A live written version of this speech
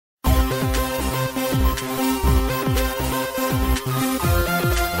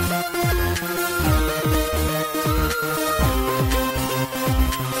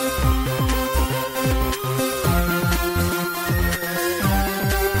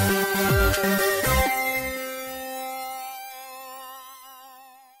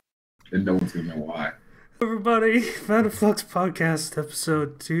and no one's gonna know why. Everybody, Fandom Flux Podcast,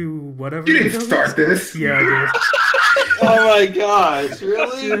 episode 2, whatever. You didn't start this. Yeah, I did. Oh my gosh,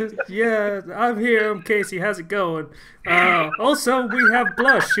 really? Yeah, I'm here. I'm Casey. How's it going? Also, we have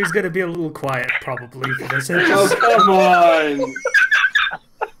Blush. She's gonna be a little quiet, probably, for this episode. Oh, come on!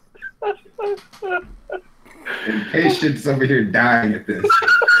 And Patience over here dying at this.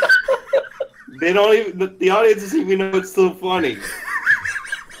 They don't even. The audience doesn't even know it's so funny.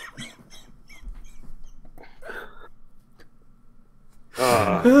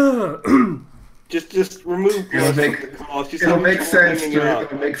 Just remove. It'll make sense.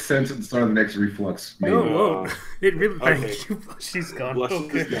 It'll make sense at the start of the next reflux. Maybe. Oh, it really. Okay. Thank you. She's gone. Blush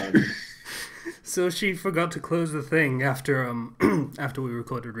Okay. is gone. So she forgot to close the thing after after we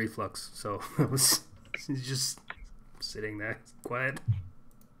recorded Reflux. So it was she's just sitting there, quiet.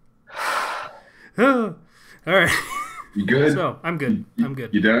 All right. You good? So I'm good. I'm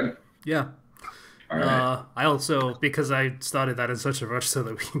good. You done? Yeah. All right. I also, because I started that in such a rush so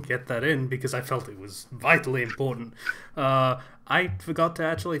that we can get that in, because I felt it was vitally important, I forgot to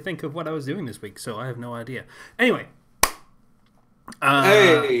actually think of what I was doing this week, so I have no idea. Anyway.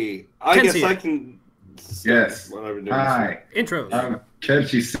 Hey, I Kenzie. guess I can. Yes. What I've been doing. Hi. Intros. I'm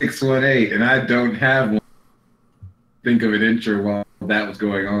Kenshi618, and I don't have one. Think of an intro while that was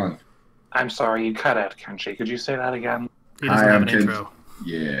going on. I'm sorry, you cut out, Kenshi. Could you say that again? He doesn't Hi, have I'm an intro.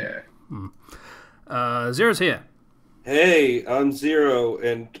 Yeah. Zero's here. Hey, I'm Zero,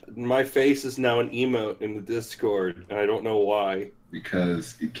 and my face is now an emote in the Discord, and I don't know why.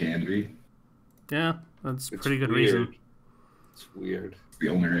 Because it can be. Yeah, that's a It's pretty good weird. reason. It's weird. It's the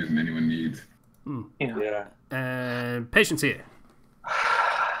only reason anyone needs. Yeah. Yeah. And Patience here.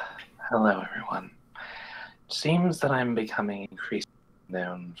 Hello, everyone. It seems that I'm becoming increasingly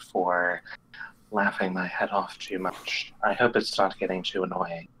known for laughing my head off too much. I hope it's not getting too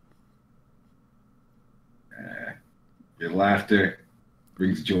annoying. Your laughter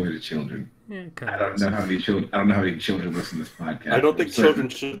brings joy to children. Yeah, I don't know how many children. I don't know how many children listen to this podcast. I don't think Certain- children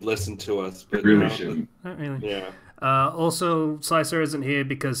should listen to us, but really shouldn't. Not really. Yeah. Also, Slicer isn't here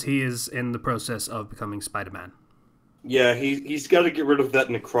because he is in the process of becoming Spider-Man. Yeah, he's got to get rid of that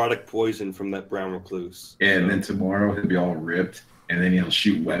necrotic poison from that brown recluse. And then tomorrow he'll be all ripped, and then he'll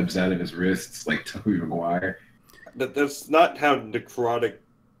shoot webs out of his wrists like Tobey Maguire. That's not how necrotic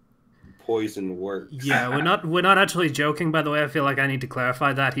poison works. Yeah, we're not actually joking. By the way, I feel like I need to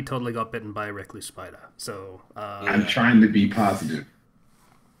clarify that he totally got bitten by a recluse spider. So I'm trying to be positive.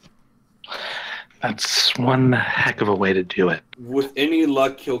 That's one heck of a way to do it. With any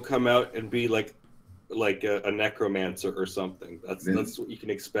luck, he'll come out and be like a necromancer or something. That's what you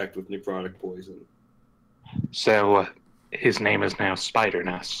can expect with necrotic poison. So, his name is now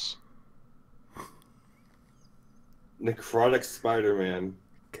Spider-Ness. Necrotic Spider-Man.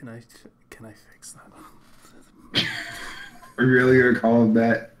 can I fix that? Are you really gonna call him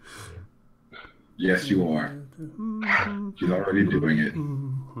that? Yes, you are. She's already doing it.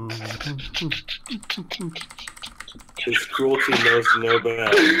 His cruelty knows no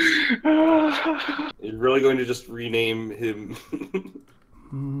bounds. You're really going to just rename him?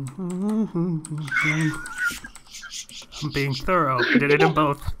 I'm being thorough. I did it in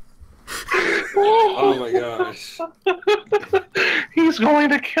both. Oh my gosh. He's going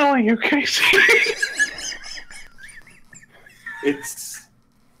to kill you, Casey. It's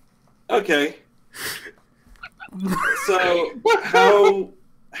okay. So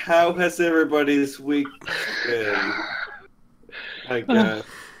how has everybody's week been? I guess.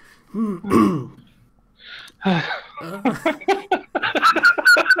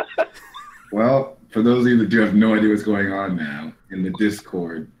 Well, for those of you that do have no idea what's going on now in the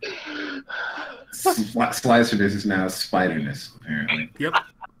Discord, Slicerness is now Spiderness, apparently. Yep.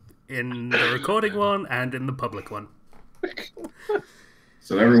 In the recording one and in the public one.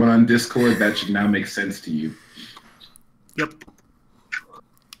 So everyone on Discord, that should now make sense to you. Yep.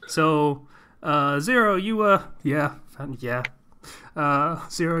 So, Zero, you, yeah.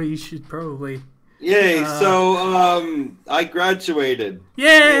 Zero, you should probably... Yay! So I graduated.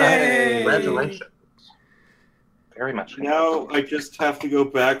 Yay! Congratulations. Very much. Now I just have to go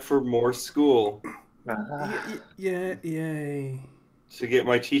back for more school Yeah, yay. to get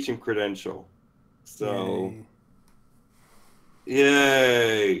my teaching credential. So.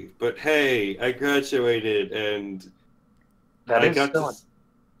 Yay! But hey, I graduated, and That I is got still, to.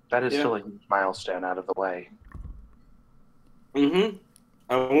 that is yeah. still a huge milestone out of the way. Mm-hmm.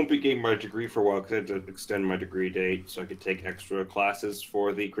 I won't be getting my degree for a while because I had to extend my degree date so I could take extra classes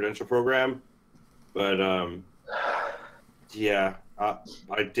for the credential program. But yeah,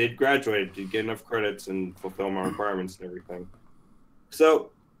 I did graduate, did get enough credits and fulfill my requirements and everything.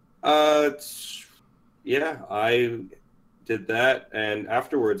 So Yeah, I did that, and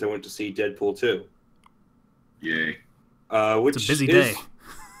afterwards I went to see Deadpool 2. Yay. Which It's a busy is, day.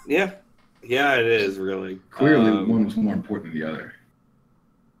 Yeah, it is really. Clearly, one was more important than the other.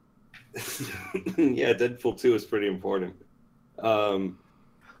 Yeah, Deadpool 2 is pretty important. But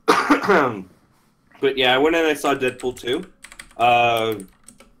yeah, I went in and I saw Deadpool 2.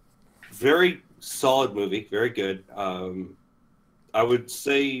 Very solid movie, very good. I would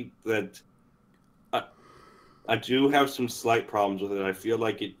say that I do have some slight problems with it. I feel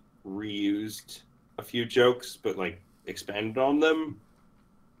like it reused a few jokes, but like expanded on them.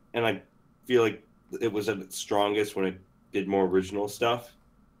 And I feel like it was at its strongest when it did more original stuff.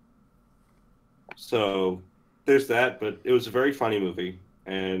 So there's that, but it was a very funny movie,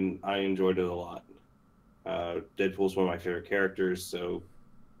 and I enjoyed it a lot. Deadpool's one of my favorite characters, so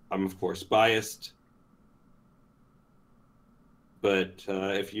I'm of course biased. But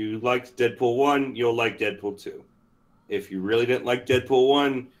if you liked Deadpool 1, you'll like Deadpool 2. If you really didn't like Deadpool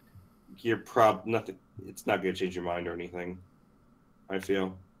 1, you're nothing. It's not going to change your mind or anything, I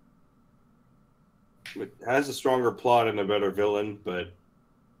feel. It has a stronger plot and a better villain, but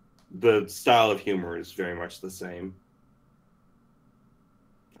the style of humor is very much the same.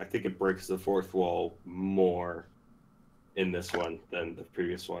 I think it breaks the fourth wall more in this one than the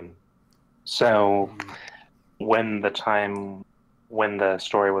previous one. So, when the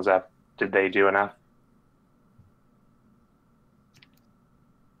story was up, did they do enough?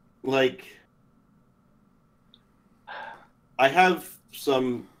 Like, I have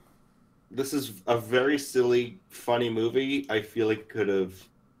some. This is a very silly, funny movie. I feel like could have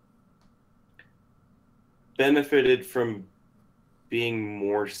benefited from being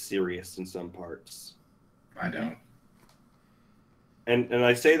more serious in some parts. I don't. And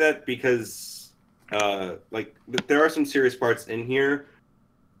I say that because like there are some serious parts in here,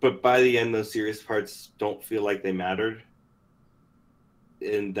 but by the end those serious parts don't feel like they mattered.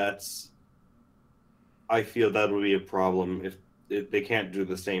 And I feel that would be a problem if they can't do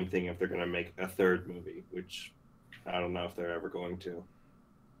the same thing if they're going to make a third movie, which I don't know if they're ever going to.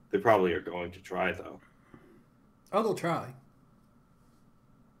 They probably are going to try, though. Oh, they'll try.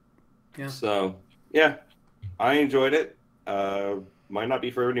 Yeah. So, yeah, I enjoyed it. Might not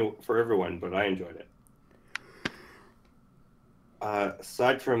be for everyone, but I enjoyed it.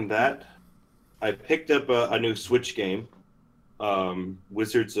 Aside from that, I picked up a new Switch game,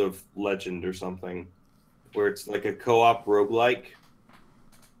 Wizards of Legend or something, where it's like a co-op roguelike,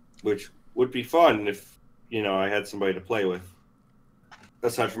 which would be fun if, I had somebody to play with.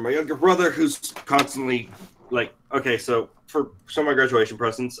 Aside from my younger brother, who's constantly like, okay, so for some of my graduation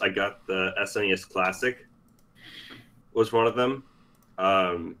presents, I got the SNES Classic, was one of them.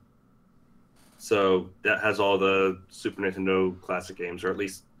 So that has all the Super Nintendo classic games, or at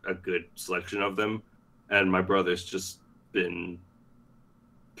least a good selection of them. And my brother's just been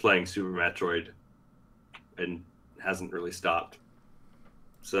playing Super Metroid and hasn't really stopped.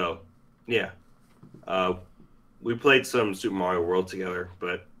 So, yeah. We played some Super Mario World together,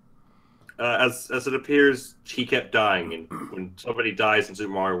 but as it appears, he kept dying. And when somebody dies in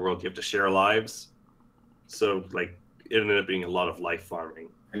Super Mario World, you have to share lives. So, like, it ended up being a lot of life farming.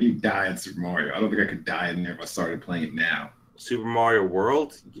 How do you die in Super Mario? I don't think I could die in there if I started playing it now. Super Mario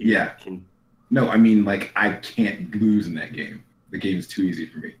World? Yeah. No, I mean, like, I can't lose in that game. The game is too easy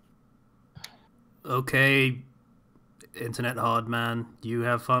for me. Okay, Internet Hard Man, you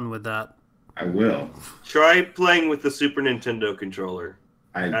have fun with that. I will. Try playing with the Super Nintendo controller.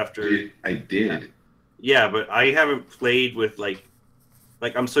 I did. Yeah, but I haven't played with, like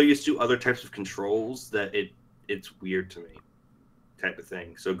I'm so used to other types of controls that it's weird to me, type of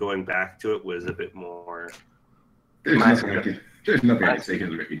thing. So going back to it was a bit more. There's nothing I can say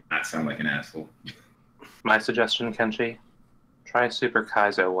can make me not sound like an asshole. My suggestion, Kenji, try Super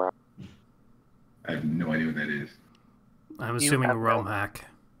Kaizo World. I have no idea what that is. I'm assuming a ROM hack.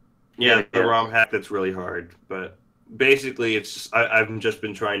 Yeah, the ROM hack, that's really hard. But basically, it's just, I've just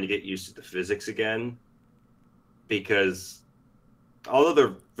been trying to get used to the physics again. Because although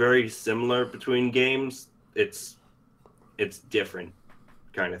they're very similar between games, it's different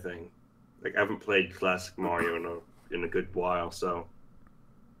kind of thing. Like, I haven't played classic Mario in a good while, so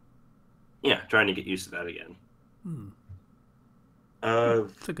yeah, trying to get used to that again.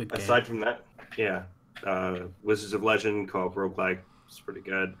 It's a good game. Aside from that, yeah, Wizards of Legend co-op roguelike is pretty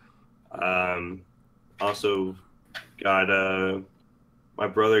good. Also got my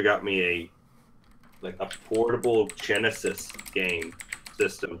brother got me a portable Genesis game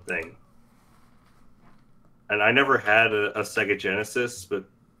system thing. And I never had a Sega Genesis, but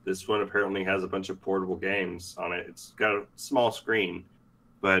this one apparently has a bunch of portable games on it. It's got a small screen,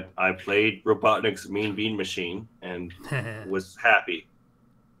 but I played Robotnik's Mean Bean Machine and was happy.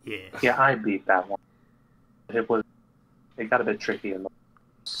 Yeah. Yeah, I beat that one. It got a bit tricky in the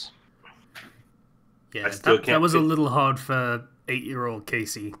Yeah, still that can't was a fit- little hard for 8-year-old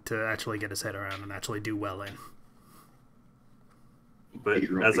Casey to actually get his head around and actually do well in. But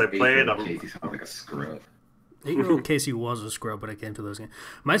as I play it, I'm Casey sounds like a scrub. 8-year-old Casey was a scrub when it came to those games.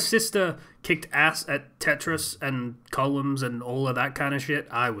 My sister kicked ass at Tetris and columns and all of that kind of shit.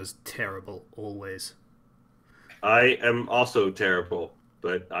 I was terrible, always. I am also terrible,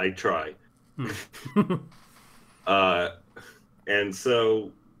 but I try. And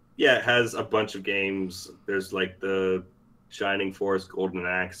so, yeah, it has a bunch of games. There's like the Shining Force, Golden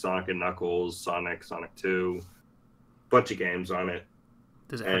Axe, Sonic and Knuckles, Sonic 2, bunch of games on it.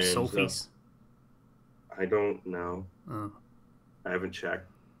 Does it have And, Sophies? I don't know. Oh. I haven't checked.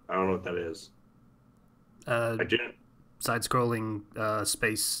 I don't know what that is. Uh, I didn't. Side-scrolling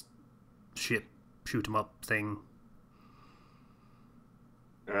space ship shoot 'em up thing.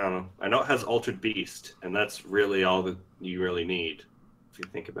 I don't know. I know it has Altered Beast, and that's really all that you really need, if you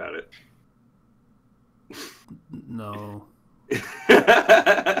think about it. No.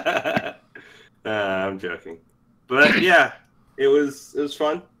 I'm joking, but yeah, it was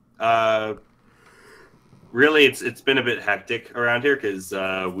fun. Really, it's been a bit hectic around here because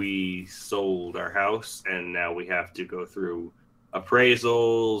we sold our house and now we have to go through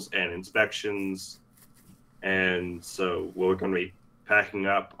appraisals and inspections, and so we're going to be packing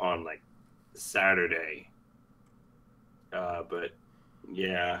up on like Saturday. But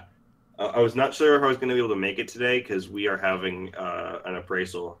yeah. I was not sure if I was going to be able to make it today because we are having an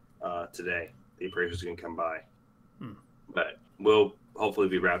appraisal today. The appraiser's going to come by. But we'll hopefully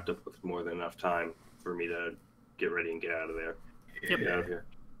be wrapped up with more than enough time for me to get ready and get out of there. Get out of here.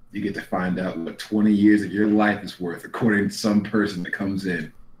 You get to find out what 20 years of your life is worth, according to some person that comes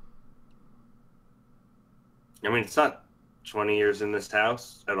in. I mean, it's not 20 years in this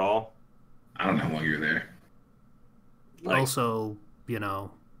house at all. I don't know how long you were there. Like, Also, you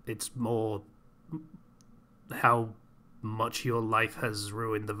know, it's more how much your life has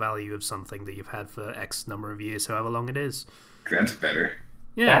ruined the value of something that you've had for X number of years, however long it is. That's better.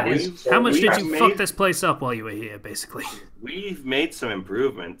 Yeah. That is- How much did we've you made- fuck this place up while you were here, basically? we've made some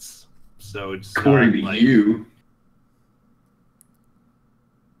improvements, so it's According not to like, you.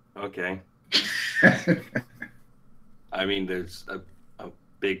 Okay. I mean, there's a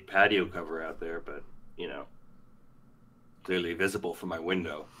big patio cover out there, but, you know, clearly visible from my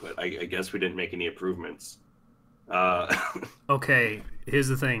window. But I guess we didn't make any improvements. Okay, here's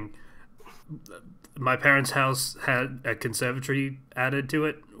the thing. My parents' house had a conservatory added to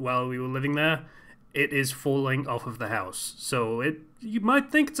it while we were living there. It is falling off of the house. So you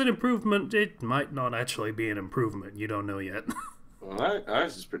might think it's an improvement. It might not actually be an improvement. You don't know yet. Well,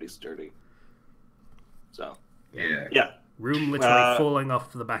 ours is pretty sturdy. So, Yeah. yeah. Room literally falling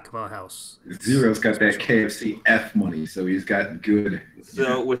off the back of our house. Zero's got that KFC F money, so he's got good.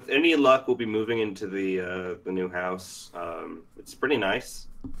 So, with any luck, we'll be moving into the new house. It's pretty nice.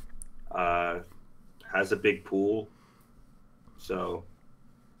 Has a big pool. So,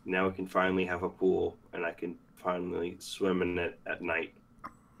 now we can finally have a pool, and I can finally swim in it at night.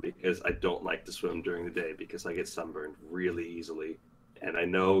 Because I don't like to swim during the day because I get sunburned really easily. And I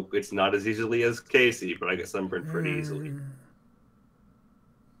know it's not as easily as Casey, but I get sunburned pretty easily.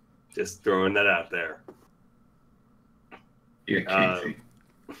 Just throwing that out there. Yeah, Casey.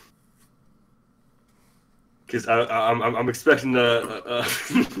 Because I'm expecting I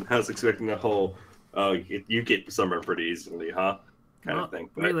was expecting the whole, you get sunburned pretty easily, huh? Kind of thing.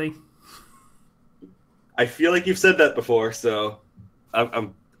 But Really? I feel like you've said that before, so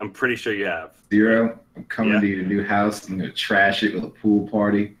I'm pretty sure you have. Zero, I'm coming to your new house. I'm going to trash it with a pool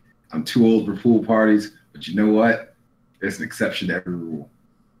party. I'm too old for pool parties, but you know what? There's an exception to every rule.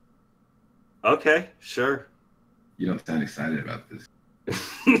 Okay, sure. You don't sound excited about this.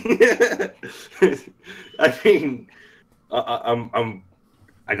 I mean,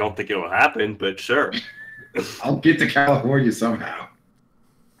 I don't think it will happen, but sure. I'll get to California somehow.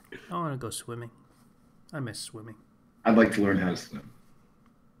 I want to go swimming. I miss swimming. I'd like to learn how to swim.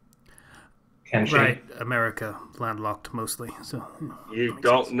 Can she? Right, America, landlocked mostly. So You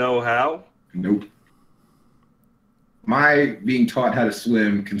don't know how? Nope. My being taught how to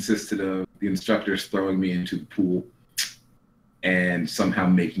swim consisted of the instructors throwing me into the pool and somehow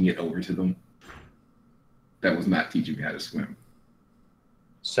making it over to them. That was not teaching me how to swim.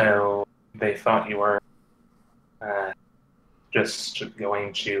 So they thought you were just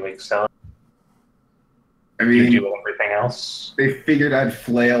going to excel. I You mean, do everything else. they figured I'd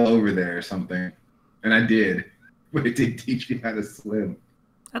flail over there or something, and I did, but it didn't teach me how to swim.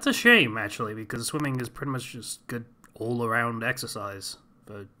 That's a shame, actually, because swimming is pretty much just good all-around exercise.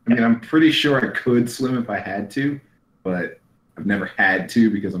 But I mean, I'm pretty sure I could swim if I had to, but I've never had to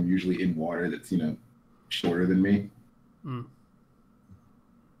because I'm usually in water that's, shorter than me.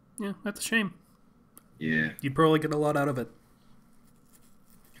 Yeah, that's a shame. Yeah. You'd probably get a lot out of it.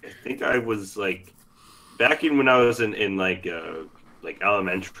 I think I was back in when I was in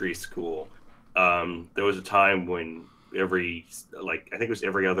elementary school. There was a time when I think it was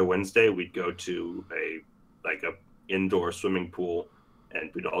every other Wednesday, we'd go to a indoor swimming pool, and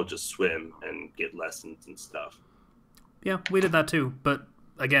we'd all just swim and get lessons and stuff. Yeah, we did that too. But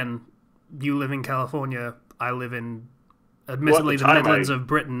again, you live in California. I live in, admittedly, the Midlands of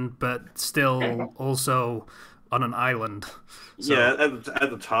Britain, but still also on an island. So. Yeah, at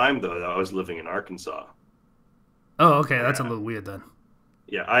the time, though, I was living in Arkansas. Oh, okay, that's a little weird then.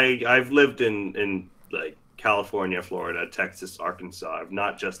 Yeah, I've lived in California, Florida, Texas, Arkansas. I've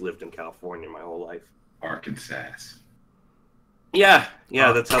not just lived in California my whole life. Arkansas. Yeah,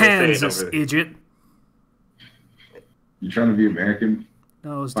 that's how Kansas, they say it over there. idiot. You trying to be American?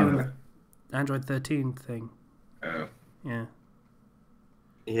 No, I was doing the Android 13 thing. Oh. Yeah.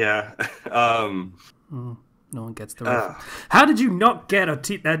 Yeah. No one gets the reference. How did you not get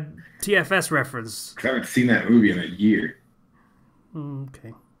that TFS reference? I haven't seen that movie in a year.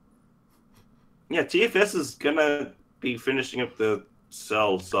 Okay. Yeah, TFS is gonna be finishing up the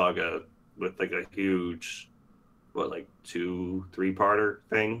Cell saga with a huge, 2-3-parter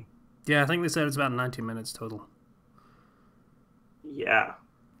thing. Yeah, I think they said it's about 90 minutes total. Yeah.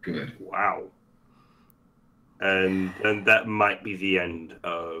 Good. Wow. And that might be the end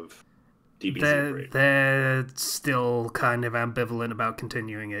of DBZ. They're still kind of ambivalent about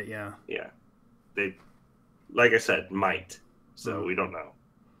continuing it, yeah. Yeah. They, like I said, might. So we don't know.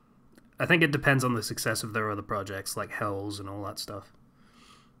 I think it depends on the success of their other projects, like Hells and all that stuff.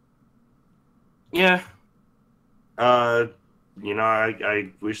 Yeah. I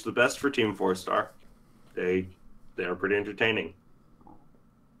wish the best for Team 4-Star. They're pretty entertaining.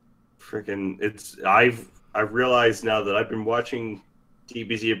 I've realized now that I've been watching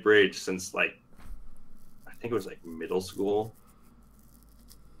DBZ Abridged since I think it was middle school.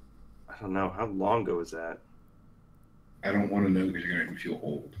 I don't know, how long ago was that? I don't want to know because you're gonna make me feel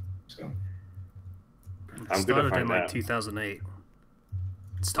old. So I'm gonna find in out. 2008.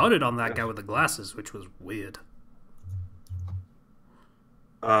 It started on that guy with the glasses, which was weird.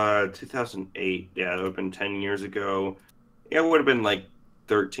 2008. Yeah, it would have been 10 years ago. Yeah, it would have been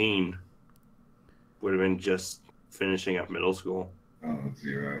 13. Would have been just finishing up middle school. Oh,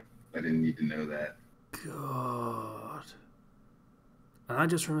 0. I didn't need to know that. God. And I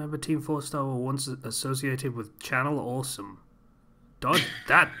just remember Team 4-Star were once associated with Channel Awesome. Dodge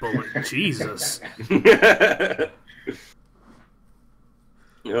that bullet, Jesus.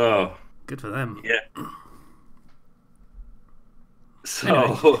 Oh. Good for them. Yeah.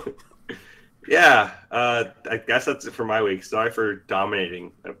 So, yeah, I guess that's it for my week. Sorry for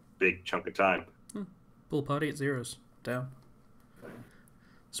dominating a big chunk of time. Pool party at zeros. Down.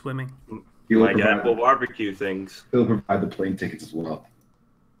 Swimming. My dad will barbecue things. He'll provide the plane tickets as well.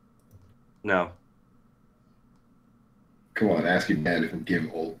 No. Come on, ask your dad if he'll give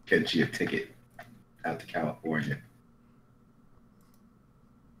old Kenchi a ticket out to California.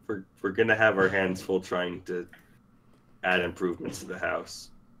 We're gonna have our hands full trying to add improvements to the house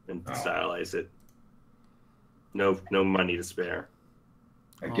and stylize it. No money to spare.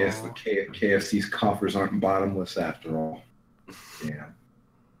 I guess the KFC's coffers aren't bottomless after all. Yeah.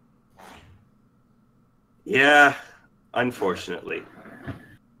 Yeah, unfortunately.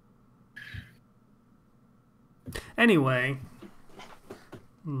 Anyway,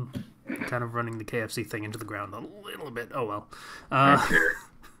 kind of running the KFC thing into the ground a little bit. Oh well.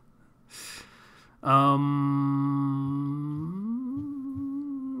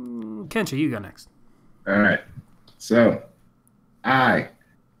 Kenchi, you go next. All right. So, I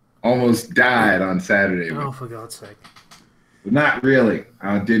almost died on Saturday. Oh, for God's sake. Not really.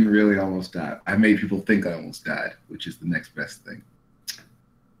 I didn't really almost die. I made people think I almost died, which is the next best thing.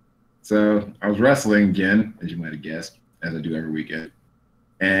 So I was wrestling again, as you might have guessed, as I do every weekend.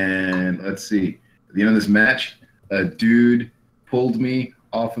 And let's see. At the end of this match, a dude pulled me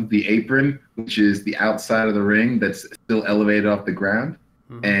off of the apron, which is the outside of the ring that's still elevated off the ground.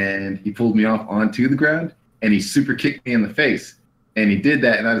 Mm-hmm. And he pulled me off onto the ground, and he super kicked me in the face. And he did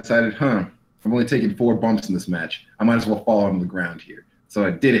that, and I decided, I'm only taking 4 bumps in this match. I might as well fall on the ground here. So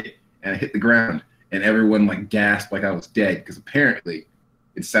I did it, and I hit the ground, and everyone gasped like I was dead, because apparently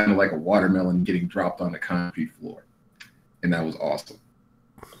it sounded like a watermelon getting dropped on the concrete floor. And that was awesome.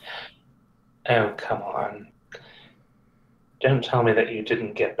 Oh, come on. Don't tell me that you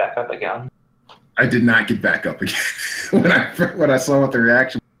didn't get back up again. I did not get back up again when I saw what the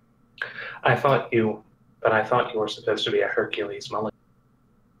reaction. I thought you were supposed to be a Hercules mulligan.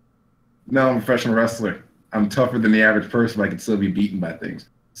 No, I'm a professional wrestler. I'm tougher than the average person, but I can still be beaten by things.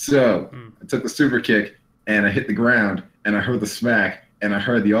 So I took the super kick and I hit the ground and I heard the smack and I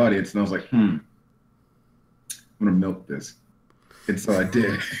heard the audience and I was like, I'm gonna milk this. And so I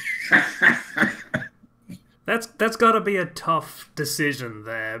did. That's got to be a tough decision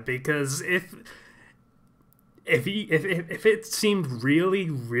there, because if it seemed really,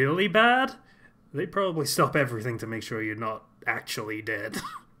 really bad, they'd probably stop everything to make sure you're not actually dead.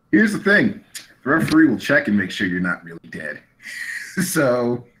 Here's the thing. The referee will check and make sure you're not really dead.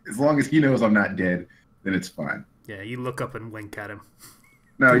 So as long as he knows I'm not dead, then it's fine. Yeah, you look up and wink at him.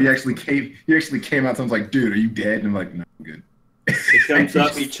 No, he actually came out and was like, dude, are you dead? And I'm like, no, I'm good. He comes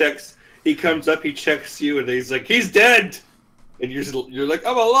up, he checks you, and he's like, he's dead! And you're like,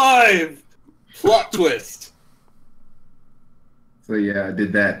 I'm alive! Plot twist. So yeah, I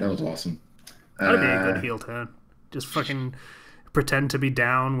did that. That was awesome. That'd be a good heel turn. Just fucking pretend to be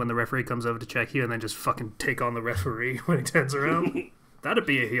down when the referee comes over to check you, and then just fucking take on the referee when he turns around. That'd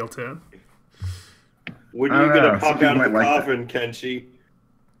be a heel turn. When are you gonna pop out of the coffin, Kenshi?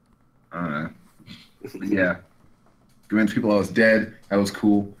 I don't know. Yeah. Convinced people I was dead. That was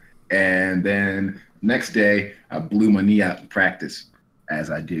cool. And then next day, I blew my knee out in practice, as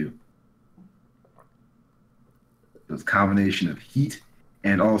I do. It was a combination of heat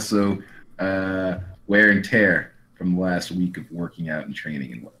and also wear and tear from the last week of working out and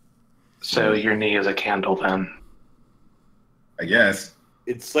training and whatnot. So your knee is a candle then? I guess.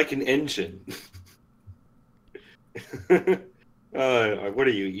 It's like an engine. What are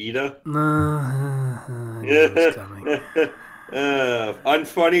you, Ida?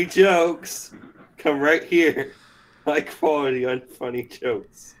 Unfunny jokes. Come right here. High quality unfunny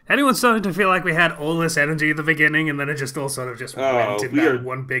jokes. Anyone starting to feel like we had all this energy at the beginning and then it just all sort of just went in that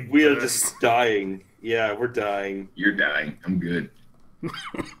one big burst? We are just dying. Yeah, we're dying. You're dying. I'm good.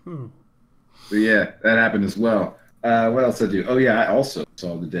 But yeah, that happened as well. What else did I do? Oh yeah, I also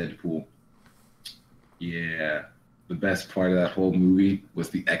saw the Deadpool. Yeah. The best part of that whole movie was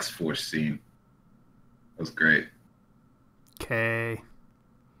the X-Force scene. That was great. Okay.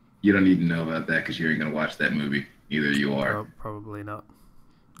 You don't need to know about that because you ain't going to watch that movie. Neither you are. Probably not.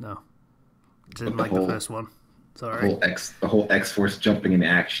 No. Didn't like the first one. Sorry. The whole X-Force jumping into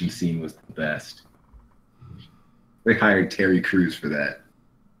action scene was the best. They hired Terry Crews for that.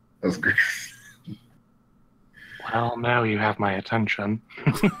 That was great. Well, now you have my attention.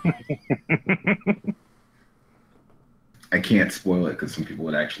 I can't spoil it because some people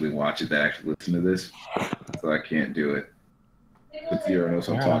would actually watch it that actually listen to this. So I can't do it. But Zero knows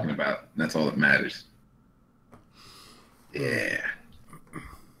what I'm talking about. That's all that matters. Yeah.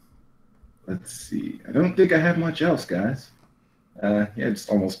 Let's see. I don't think I have much else, guys. Yeah, just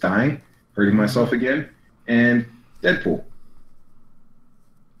almost dying, hurting myself again, and Deadpool.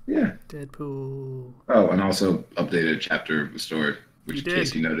 Yeah. Deadpool. Oh, and also updated a chapter of the story, which in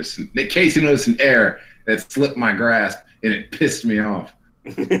case you noticed an error that slipped my grasp, and it pissed me off.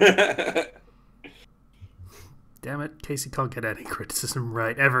 Damn it, Casey can't get any criticism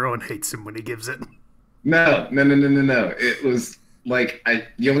right. Everyone hates him when he gives it. No. It was like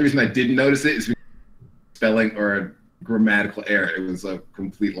the only reason I didn't notice it is because spelling or a grammatical error. It was a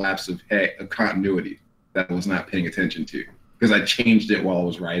complete lapse of continuity that I was not paying attention to. Because I changed it while I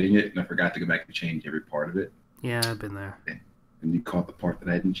was writing it, and I forgot to go back and change every part of it. Yeah, I've been there. And you caught the part that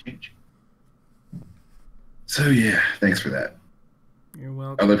I didn't change. So yeah, thanks for that. You're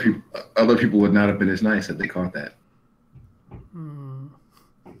welcome. Other people would not have been as nice had they caught that.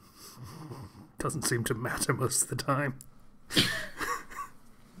 Doesn't seem to matter most of the time.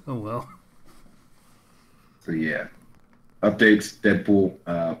 Oh well. So yeah, updates: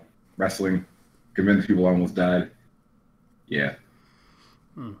 Deadpool, wrestling, convinced people almost died. Yeah.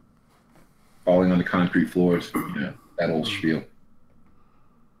 Falling on the concrete floors. That old spiel.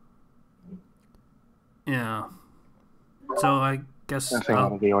 Yeah. So I guess nothing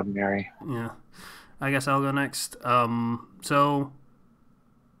out of the ordinary. Yeah. I guess I'll go next. So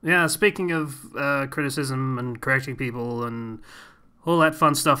yeah, speaking of criticism and correcting people and all that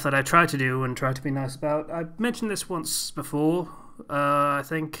fun stuff that I try to do and try to be nice about, I mentioned this once before, I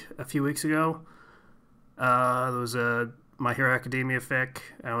think a few weeks ago. There was a My Hero Academia fic,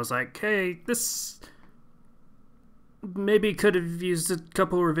 and I was like, hey, this maybe could have used a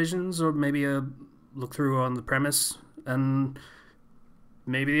couple revisions or maybe a look through on the premise, and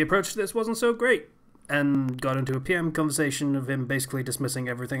maybe the approach to this wasn't so great, and got into a PM conversation of him basically dismissing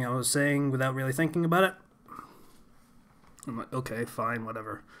everything I was saying without really thinking about it. I'm like, okay, fine,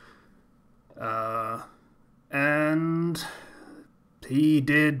 whatever. And he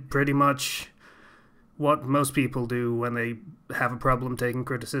did pretty much what most people do when they have a problem taking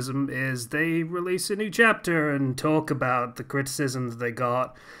criticism, is they release a new chapter and talk about the criticisms they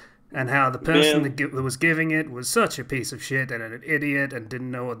got and how the person that was giving it was such a piece of shit and an idiot and didn't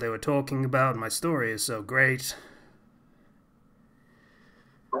know what they were talking about. My story is so great.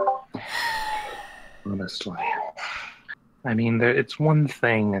 Honestly, I mean, it's one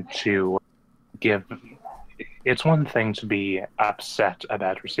thing to give. It's one thing to be upset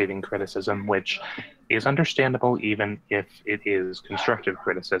about receiving criticism, which is understandable even if it is constructive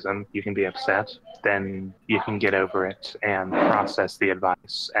criticism. You can be upset, then you can get over it and process the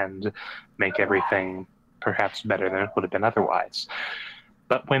advice and make everything perhaps better than it would have been otherwise.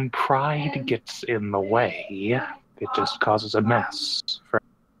 But when pride gets in the way, it just causes a mess.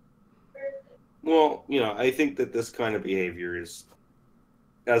 Well, I think that this kind of behavior is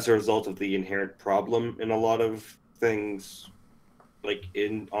as a result of the inherent problem in a lot of things, like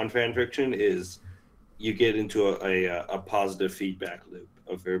on fan fiction, is you get into a positive feedback loop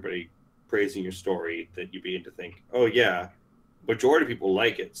of everybody praising your story, that you begin to think, oh yeah, majority of people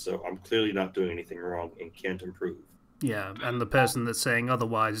like it, so I'm clearly not doing anything wrong and can't improve. Yeah, and the person that's saying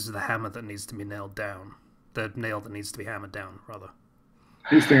otherwise is the hammer that needs to be nailed down. The nail that needs to be hammered down, rather.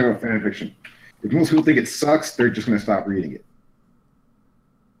 Here's the thing about fan fiction. If most people think it sucks, they're just going to stop reading it.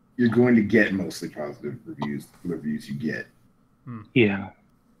 You're going to get mostly positive reviews, the reviews you get. Yeah.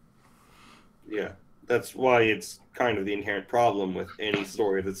 Yeah. That's why it's kind of the inherent problem with any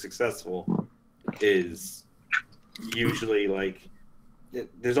story that's successful, is usually, like,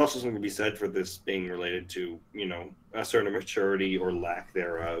 there's also something to be said for this being related to, a certain maturity or lack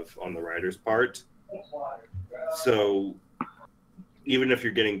thereof on the writer's part. So even if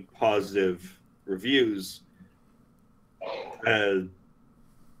you're getting positive reviews,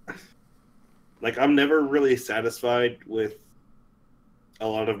 like, I'm never really satisfied with a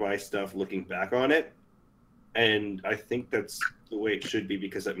lot of my stuff looking back on it. And I think that's the way it should be,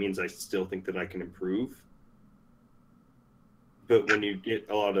 because that means I still think that I can improve. But when you get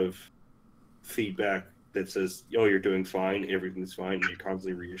a lot of feedback that says, oh, you're doing fine, everything's fine, and you're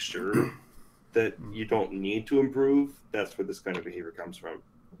constantly reassured that you don't need to improve, that's where this kind of behavior comes from.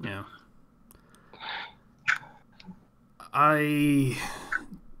 Yeah. I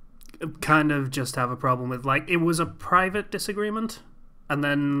kind of just have a problem with, like, it was a private disagreement, and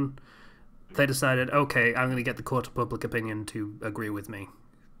then they decided, okay, I'm going to get the court of public opinion to agree with me,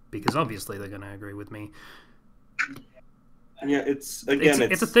 because obviously they're going to agree with me. Yeah, it's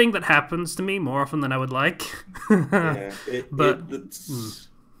a thing that happens to me more often than I would like. Yeah,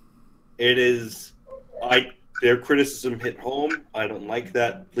 it is. Their criticism hit home. I don't like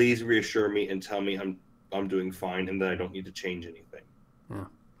that. Please reassure me and tell me I'm doing fine and that I don't need to change anything. Yeah.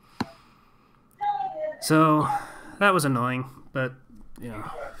 So that was annoying, but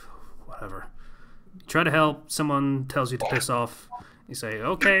whatever. You try to help. Someone tells you to piss off. You say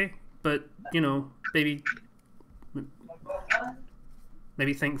okay, but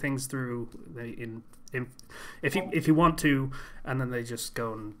maybe think things through. If you want to, and then they just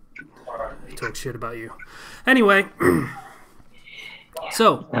go and talk shit about you. Anyway,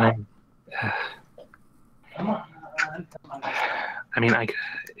 so I mean,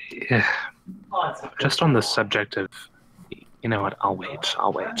 just on the subject of, you know what? I'll wait.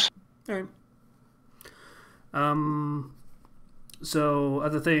 All right. So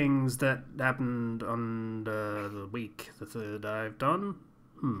other things that happened on the week that I've done.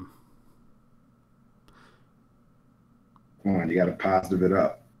 Come on, you got to positive it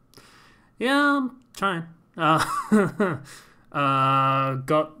up. Yeah, I'm trying.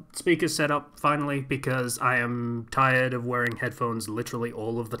 Got speakers set up finally, because I am tired of wearing headphones literally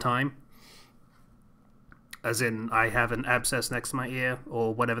all of the time. As in, I have an abscess next to my ear,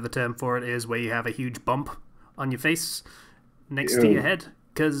 or whatever the term for it is, where you have a huge bump on your face next to your head,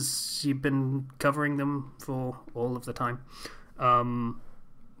 because you've been covering them for all of the time.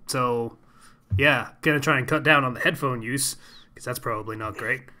 So, yeah, gonna try and cut down on the headphone use, because that's probably not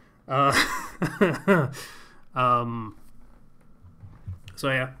great. So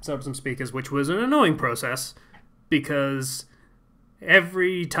yeah, set up some speakers, which was an annoying process, because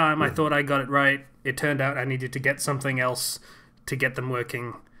every time I thought I got it right, it turned out I needed to get something else to get them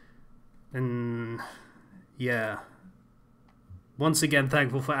working. And yeah. Once again,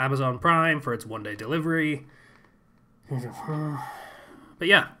 thankful for Amazon Prime for its one-day delivery. But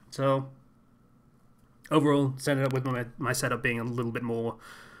yeah, so overall, set it up with my setup being a little bit more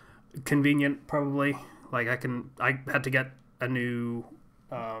convenient, probably. Like, I had to get a new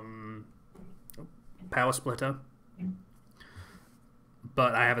power splitter,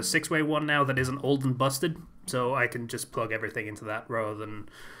 but I have a 6-way one now that isn't old and busted, so I can just plug everything into that rather than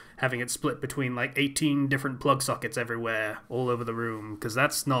having it split between like 18 different plug sockets everywhere, all over the room, because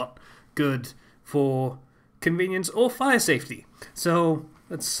that's not good for convenience or fire safety. So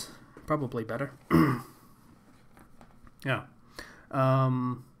that's probably better. Yeah.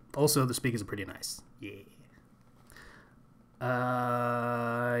 Also, the speakers are pretty nice. Yeah.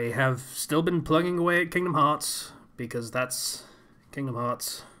 I have still been plugging away at Kingdom Hearts, because that's Kingdom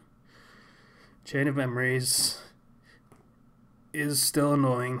Hearts. Chain of Memories is still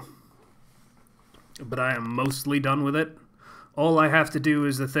annoying, but I am mostly done with it. All I have to do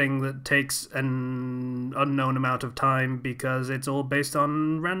is the thing that takes an unknown amount of time, because it's all based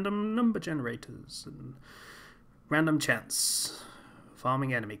on random number generators and random chance.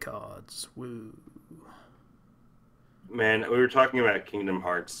 Farming enemy cards. Woo. Man, we were talking about Kingdom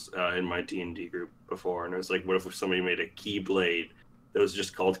Hearts in my D&D group before, and it was like, what if somebody made a Keyblade that was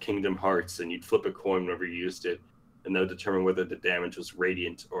just called Kingdom Hearts, and you'd flip a coin whenever you used it, and that would determine whether the damage was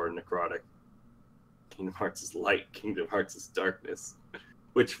radiant or necrotic. Kingdom Hearts is light, Kingdom Hearts is darkness.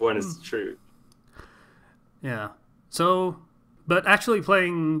 Which one is true? Yeah. So, but actually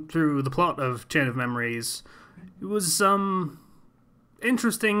playing through the plot of Chain of Memories, it was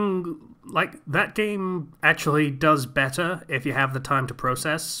interesting. Like, that game actually does better if you have the time to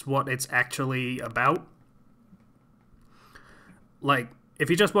process what it's actually about. Like,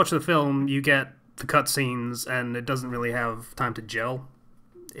 if you just watch the film, you get the cutscenes, and it doesn't really have time to gel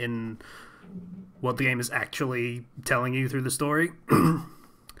in what the game is actually telling you through the story. But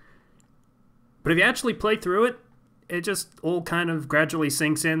if you actually play through it, it just all kind of gradually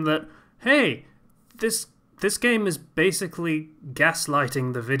sinks in that, hey, this game is basically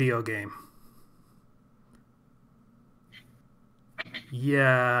gaslighting the video game.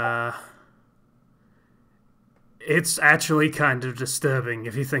 Yeah. It's actually kind of disturbing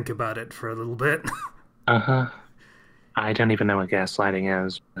if you think about it for a little bit. Uh-huh. I don't even know what gaslighting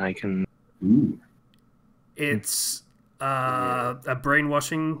is. I can... Ooh. It's a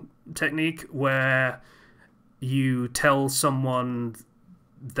brainwashing technique where you tell someone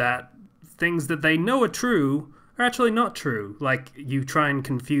that things that they know are true are actually not true. Like, you try and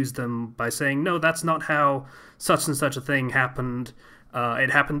confuse them by saying, no, that's not how such and such a thing happened.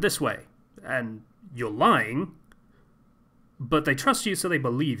 It happened this way. And you're lying, but they trust you, so they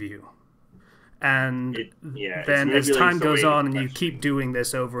believe you. And then as time goes on and you keep doing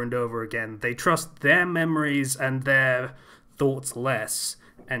this over and over again, they trust their memories and their thoughts less,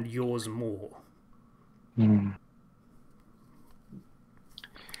 and yours more. Mm.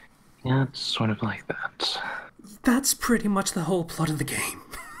 Yeah, it's sort of like that. That's pretty much the whole plot of the game.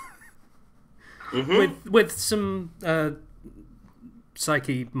 Mm-hmm. With some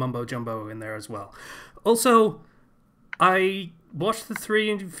psyche mumbo-jumbo in there as well. Also, I watched the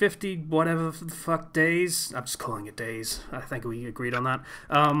 350 whatever the fuck days. I'm just calling it days. I think we agreed on that.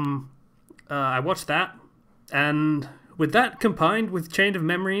 I watched that, and with that combined with Chain of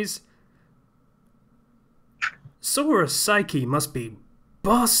Memories, Sora's psyche must be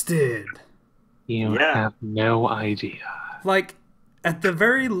busted. You have no idea. Like, at the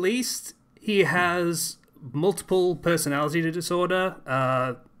very least, he has multiple personality disorder,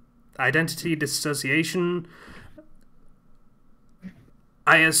 identity dissociation.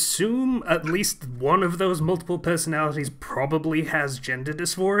 I assume at least one of those multiple personalities probably has gender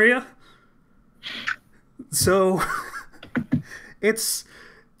dysphoria. So, it's...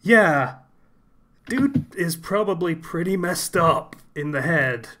 yeah. Dude is probably pretty messed up in the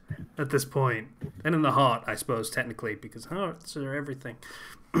head at this point. And in the heart, I suppose, technically, because hearts are everything.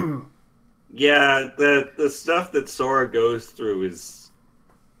 Yeah, the stuff that Sora goes through is...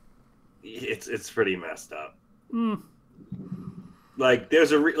 It's pretty messed up. Mm. Like,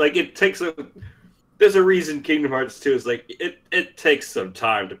 there's a reason Kingdom Hearts 2 is like, it takes some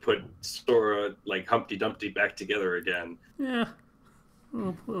time to put Sora, like, Humpty Dumpty back together again. Yeah.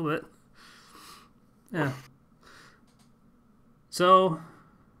 A little bit. Yeah. So,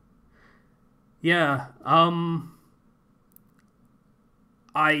 yeah,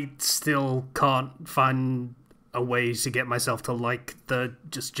 I still can't find a way to get myself to like the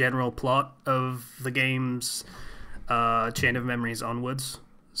just general plot of the game's Chain of Memories onwards.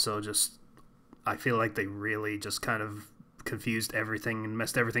 So just, I feel like they really just kind of confused everything and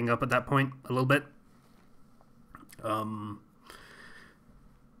messed everything up at that point a little bit.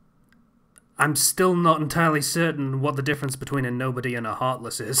 I'm still not entirely certain what the difference between a nobody and a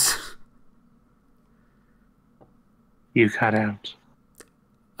heartless is. You cut out.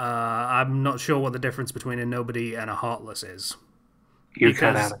 I'm not sure what the difference between a nobody and a heartless is. You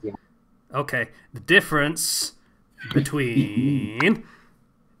cut out again. Okay, the difference between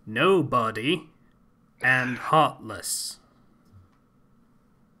nobody, and heartless.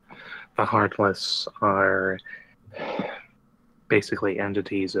 The Heartless are basically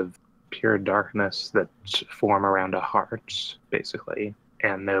entities of pure darkness that form around a heart, basically.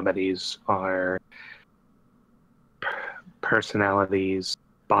 And nobodies are personalities,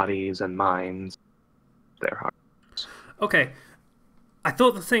 bodies, and minds. They're heartless. Okay, I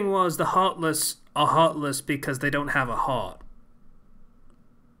thought the thing was the heartless are heartless because they don't have a heart.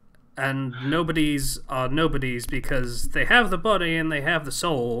 And nobodies are nobodies because they have the body and they have the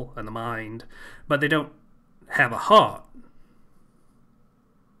soul and the mind, but they don't have a heart.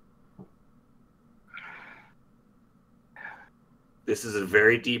 This is a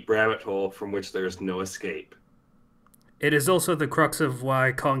very deep rabbit hole from which there is no escape. It is also the crux of why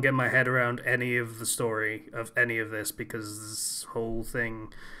I can't get my head around any of the story of any of this, because this whole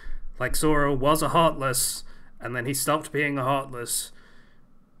thing, like Sora was a heartless, and then he stopped being a heartless,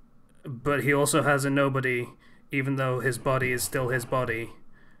 but he also has a nobody, even though his body is still his body,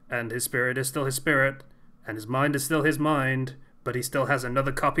 and his spirit is still his spirit, and his mind is still his mind, but he still has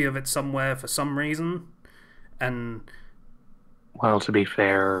another copy of it somewhere for some reason, and... Well, to be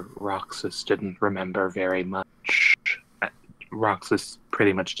fair, Roxas didn't remember very much. Roxas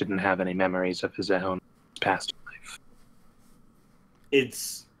pretty much didn't have any memories of his own past life.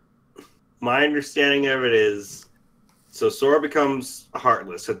 It's... My understanding of it is... So Sora becomes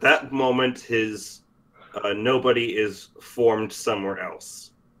heartless. At that moment, his nobody is formed somewhere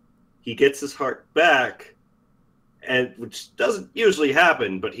else. He gets his heart back, and which doesn't usually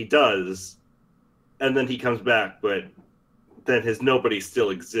happen, but he does. And then he comes back, but then his nobody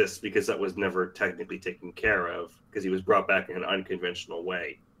still exists because that was never technically taken care of, because he was brought back in an unconventional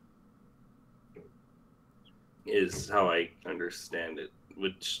way. Is how I understand it,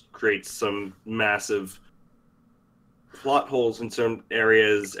 which creates some massive plot holes in some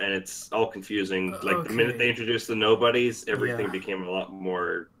areas, and it's all confusing. Like, the minute they introduced the nobodies, everything became a lot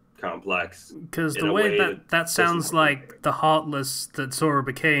more complex. Because the way that sounds like the Heartless that Sora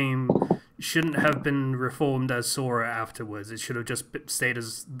became shouldn't have been reformed as Sora afterwards. It should have just stayed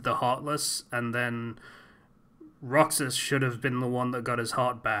as the Heartless, and then Roxas should have been the one that got his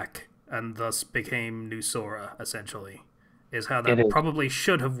heart back, and thus became new Sora, essentially. Is how that probably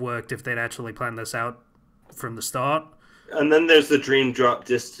should have worked if they'd actually planned this out from the start. And then there's the dream drop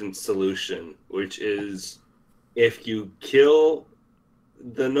distance solution, which is if you kill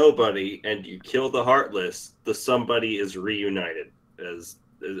the nobody and you kill the heartless, the somebody is reunited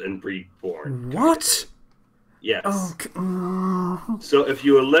and reborn. What? Yes. Okay. So if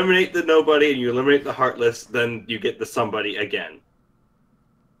you eliminate the nobody and you eliminate the heartless, then you get the somebody again.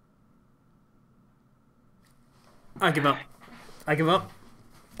 I give up.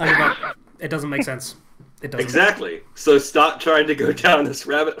 It doesn't make sense. It doesn't. Exactly. So stop trying to go down this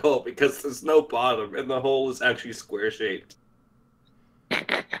rabbit hole, because there's no bottom, and the hole is actually square-shaped.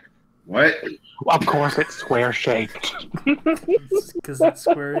 What? Of course it's square-shaped. Because it's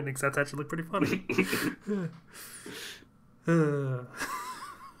Square Enix. That's actually pretty funny.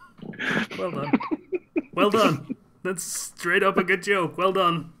 Well done. Well done. That's straight up a good joke. Well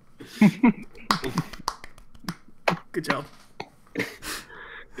done. Good job.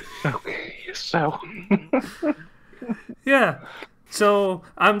 Okay, so... Yeah. So,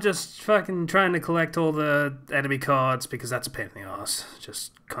 I'm just fucking trying to collect all the enemy cards, because that's a pain in the ass.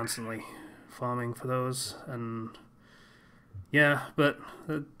 Just constantly farming for those, and... Yeah, but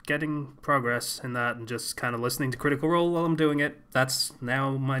getting progress in that, and just kind of listening to Critical Role while I'm doing it. That's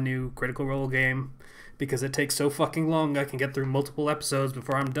now my new Critical Role game, because it takes so fucking long, I can get through multiple episodes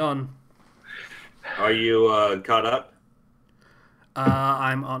before I'm done. Are you caught up?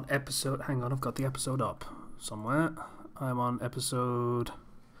 I'm on episode... Hang on, I've got the episode up somewhere. I'm on episode...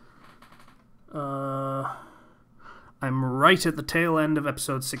 I'm right at the tail end of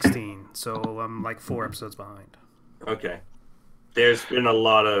episode 16, so I'm like 4 episodes behind. Okay. There's been a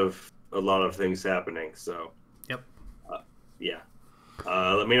lot of things happening, so... Yep. Yeah.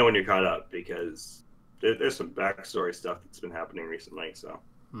 Let me know when you're caught up, because there's some backstory stuff that's been happening recently, so...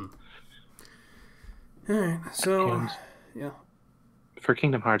 Alright, so... Yeah. For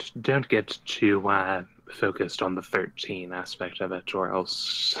Kingdom Hearts, don't get too focused on the 13 aspect of it, or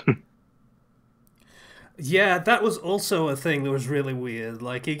else... Yeah, that was also a thing that was really weird.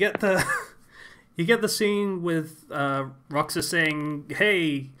 Like, you get the... You get the scene with Roxas saying,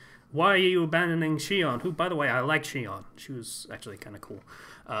 "Hey, why are you abandoning Shion?" Who, by the way, I like Shion. She was actually kind of cool.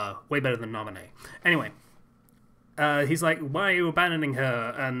 Way better than Nominee. Anyway, he's like, "Why are you abandoning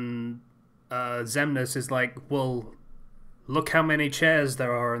her?" And Xemnas is like, "Well, look how many chairs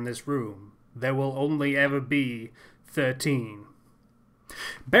there are in this room. There will only ever be 13.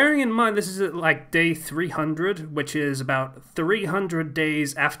 Bearing in mind this is at like day 300, which is about 300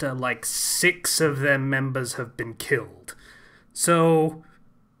 days after like 6 of their members have been killed. So,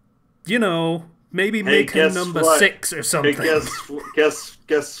 you know, maybe make him number 6 or something. Hey,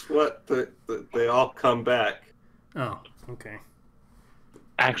 guess what? They all come back. Oh, okay.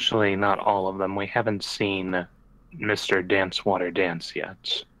 Actually, not all of them. We haven't seen Mr. Dance Water Dance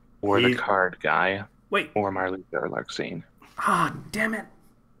yet, or the card guy. Wait. Or Marley or Larxene. Ah, damn it.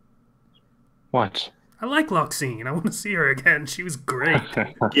 What? I like Larxene. I want to see her again. She was great.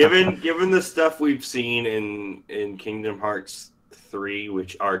 Given the stuff we've seen in Kingdom Hearts 3,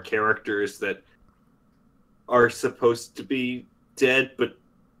 which are characters that are supposed to be dead but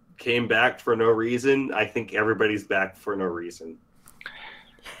came back for no reason, I think everybody's back for no reason.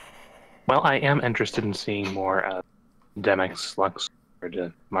 Well, I am interested in seeing more of Demyx, Lux, or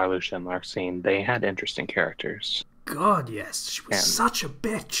Marluxia and Larxene. They had interesting characters. God, yes. She was such a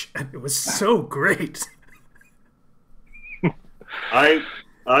bitch, and it was so great.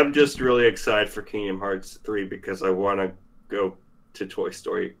 I'm just really excited for Kingdom Hearts 3 because I want to go to Toy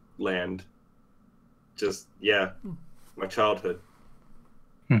Story Land. Just, yeah, my childhood.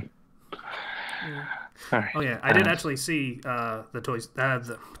 Yeah. Right. Oh yeah, I did actually see the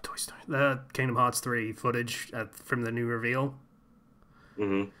Kingdom Hearts 3 footage from the new reveal.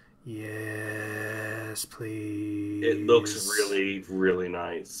 Mm-hmm. Yes, please. It looks really, really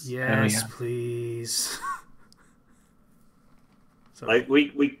nice. Yes, please. So. Like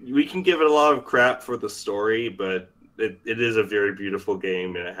we can give it a lot of crap for the story, but it is a very beautiful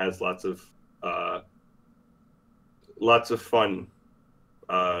game and it has lots of fun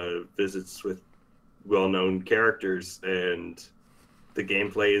visits with well-known characters, and the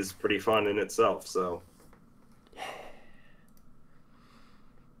gameplay is pretty fun in itself. So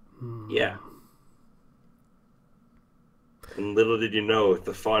yeah. And little did you know,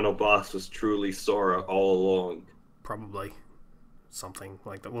 the final boss was truly Sora all along. Probably something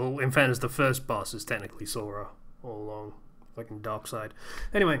like that. Well, in fairness, the first boss is technically Sora all along, fucking Darkseid.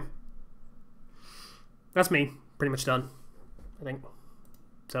 Anyway, that's me. Pretty much done, I think.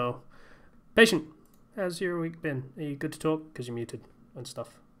 So, Patient, how's your week been? Are you good to talk? Because you're muted and stuff.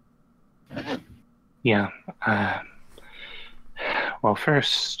 Yeah. Well,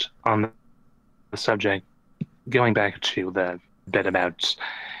 first, on the subject, going back to the bit about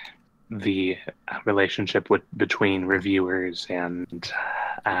the relationship between reviewers and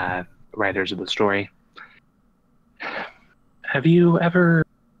writers of the story, have you ever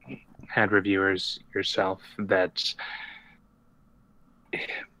had reviewers yourself that...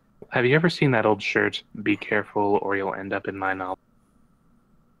 Have you ever seen that old shirt, "Be careful or you'll end up in my novel"?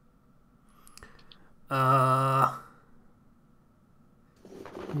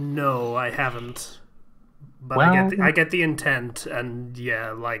 No, I haven't. But well, I get the intent, and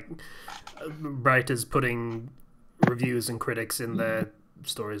yeah, like writers putting reviews and critics in their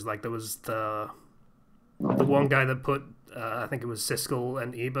stories. Like there was the one guy that put I think it was Siskel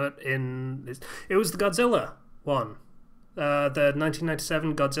and Ebert in. It was the Godzilla one. The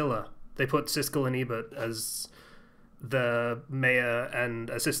 1997 Godzilla. They put Siskel and Ebert as the mayor and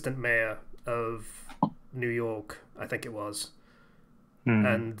assistant mayor of New York, I think it was.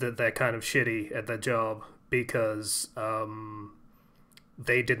 And that they're kind of shitty at their job because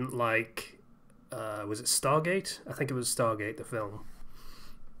they didn't like... was it Stargate? I think it was Stargate, the film.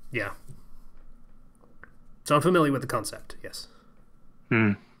 Yeah. So I'm familiar with the concept, yes.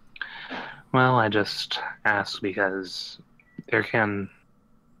 Well, I just ask because there can...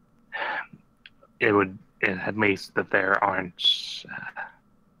 It would at least that there aren't...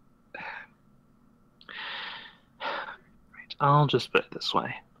 I'll just put it this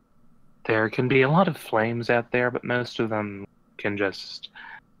way. There can be a lot of flames out there, but most of them can just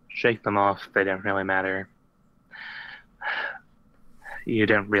shake them off. They don't really matter. You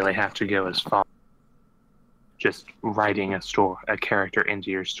don't really have to go as far. Just writing a character into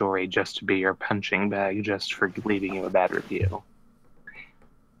your story just to be your punching bag, just for leaving you a bad review.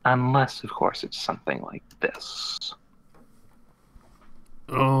 Unless, of course, it's something like this.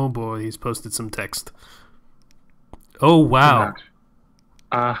 Oh boy, he's posted some text. Oh wow.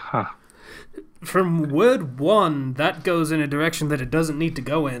 Uh-huh. From word 1, that goes in a direction that it doesn't need to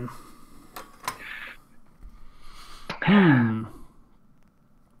go in.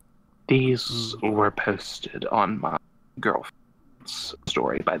 These were posted on my girlfriend's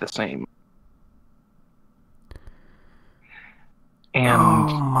story by the same. And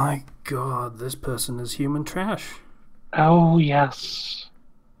oh my god, this person is human trash. Oh yes.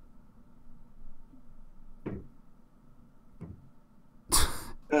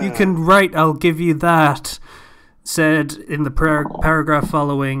 You can write, I'll give you that. said in the paragraph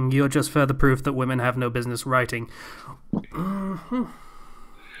following, "You're just further proof that women have no business writing."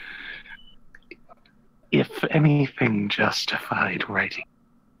 If anything justified writing,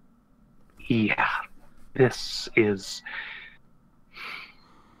 yeah, this is...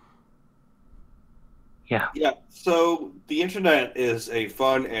 Yeah. Yeah, so the internet is a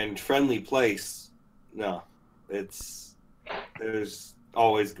fun and friendly place. No, there's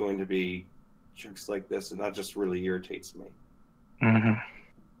always going to be jerks like this, and that just really irritates me. Mm-hmm.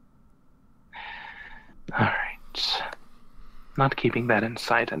 All right. Not keeping that in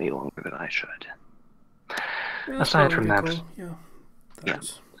sight any longer than I should. Yeah, Aside from that... cool.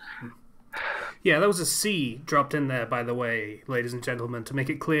 Yeah, that was a C dropped in there, by the way, ladies and gentlemen, to make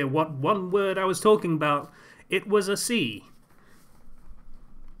it clear what one word I was talking about. It was a C.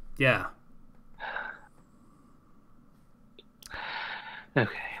 Yeah.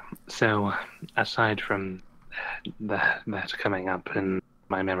 Okay, so aside from that coming up in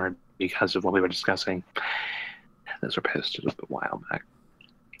my memory because of what we were discussing, those were posted a while back.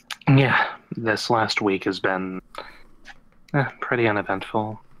 Yeah, this last week has been pretty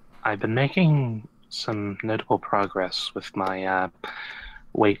uneventful. I've been making some notable progress with my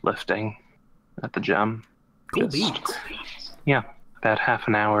weightlifting at the gym. Cool beans. Yeah, about half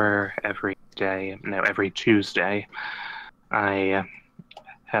an hour every Tuesday. I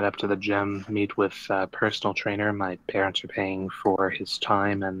head up to the gym, meet with a personal trainer. My parents are paying for his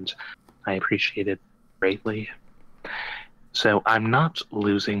time, and I appreciate it greatly. So I'm not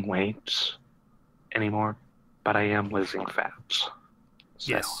losing weight anymore, but I am losing fat. So,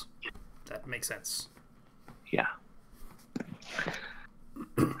 yes, that makes sense. Yeah.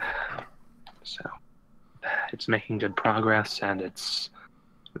 So it's making good progress, and it's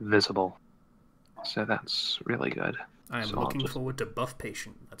visible. So that's really good. I am looking forward to Buff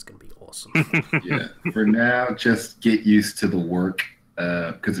Patient. That's going to be awesome. Yeah. For now, just get used to the work.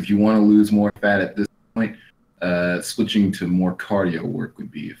 Because if you want to lose more fat at this point, switching to more cardio work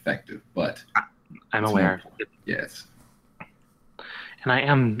would be effective. But I'm aware. Yes. And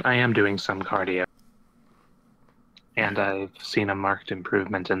I am doing some cardio. And I've seen a marked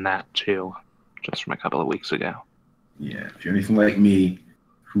improvement in that too, just from a couple of weeks ago. Yeah. If you're anything like me,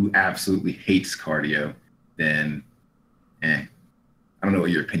 who absolutely hates cardio, then I don't know what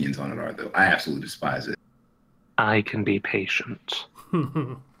your opinions on it are, though. I absolutely despise it. I can be patient.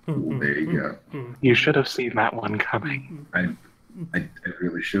 Well, there you go. You should have seen that one coming. I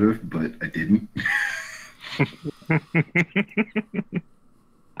really should have, but I didn't.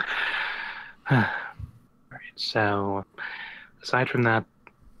 Alright, so aside from that,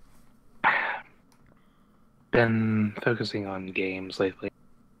 been focusing on games lately.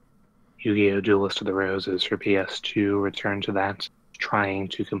 Yu-Gi-Oh! Duelist of the Roses for PS2, return to that, trying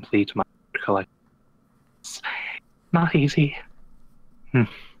to complete my collection. It's not easy.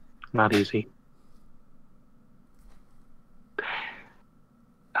 Not easy.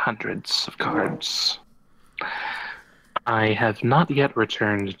 Hundreds of cards. I have not yet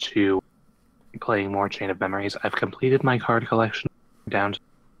returned to playing more Chain of Memories. I've completed my card collection down to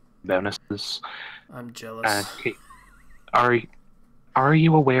bonuses. I'm jealous. Are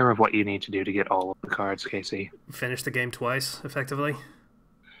you aware of what you need to do to get all of the cards, Casey? Finish the game twice, effectively.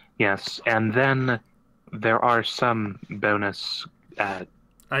 Yes, and then there are some bonus I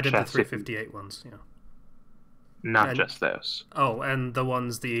did the 358 ones, yeah. Not just those. Oh, and the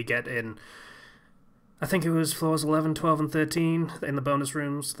ones that you get in... I think it was floors 11, 12, and 13 in the bonus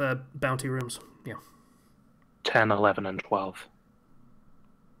rooms, the bounty rooms, yeah. 10, 11, and 12.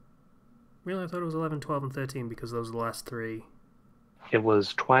 Really? I thought it was 11, 12, and 13 because those are the last three. It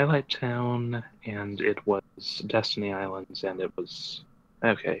was Twilight Town, and it was Destiny Islands, and it was...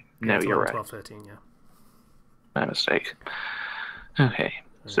 Okay, no, yeah, you're 11, right. 12, 13, yeah. My mistake. Okay,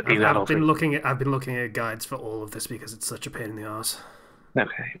 so you got all I've been looking at guides for all of this because it's such a pain in the arse.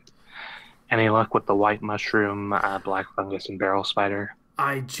 Okay. Any luck with the white mushroom, black fungus, and barrel spider?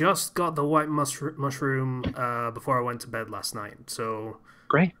 I just got the white mushroom before I went to bed last night, so...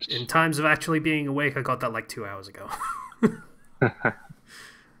 Great. In times of actually being awake, I got that like 2 hours ago.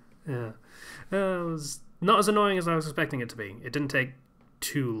 Yeah. It was not as annoying as I was expecting it to be. It didn't take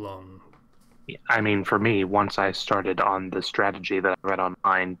too long. I mean, for me, once I started on the strategy that I read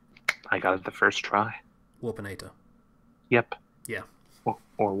online, I got it the first try. Warpinator. Yep. Yeah.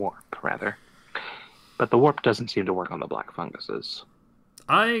 Or warp, rather. But the warp doesn't seem to work on the black funguses.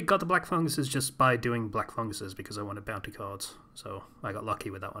 I got the black funguses just by doing black funguses because I wanted bounty cards. So I got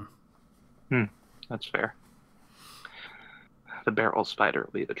lucky with that one. That's fair. The barrel spider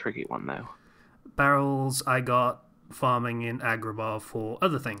will be the tricky one, though. Barrels I got farming in Agrabah for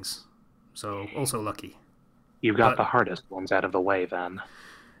other things. So also lucky. You've got But- the hardest ones out of the way, then.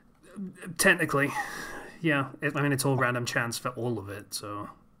 Technically, yeah. I mean, it's all random chance for all of it, so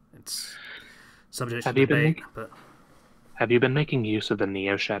it's subject to Have you been debate. making- But Have you been making use of the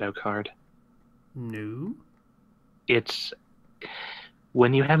Neo Shadow card? no. It's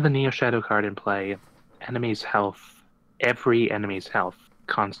when you have the Neo Shadow card in play, every enemy's health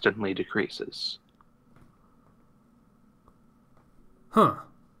constantly decreases. Huh.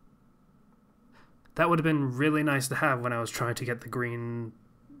 That would have been really nice to have when I was trying to get the green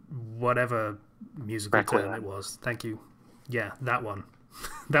whatever musical term Requiem. it was. Thank you. Yeah, that one.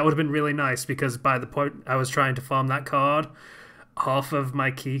 That would have been really nice because by the point I was trying to farm that card, half of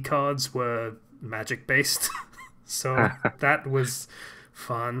my key cards were magic based. So that was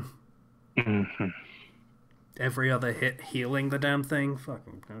fun. Mm-hmm. Every other hit healing the damn thing.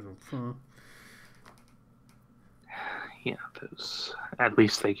 Fucking. Yeah, those. At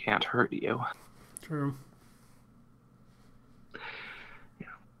least they can't hurt you. True.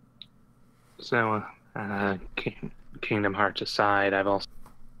 So, Kingdom Hearts aside, I've also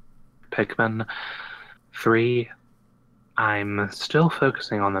Pikmin 3. I'm still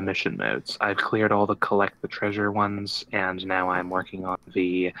focusing on the mission modes. I've cleared all the collect the treasure ones, and now I'm working on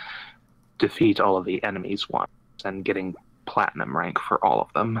the defeat all of the enemies ones and getting platinum rank for all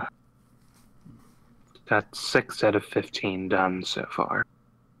of them. Got 6 out of 15 done so far.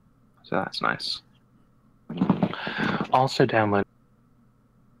 So that's nice. Also downloaded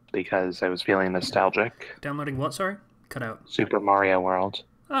because I was feeling nostalgic. Downloading what, sorry? Cut out. Super Mario World.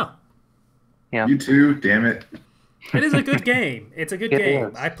 Oh, Yeah. You too, damn it. it is a good game. It's a good It game.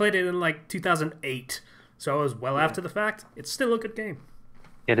 is. I played it in like 2008, so I was well after the fact. It's still a good game.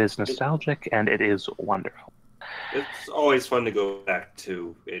 It is nostalgic and it is wonderful. It's always fun to go back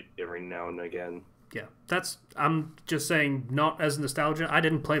to it every now and again. Yeah, I'm just saying, not as nostalgia. I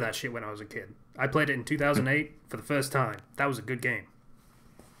didn't play that shit when I was a kid. I played it in 2008 for the first time. That was a good game.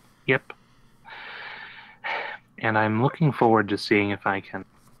 Yep. And I'm looking forward to seeing if I can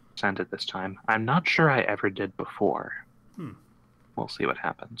send it this time. I'm not sure I ever did before. We'll see what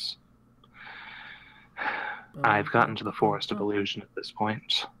happens. I've gotten to the Forest of Illusion at this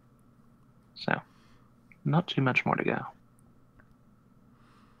point. So, not too much more to go.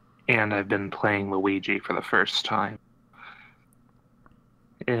 And I've been playing Luigi for the first time.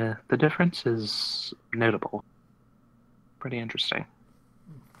 The difference is notable. Pretty interesting.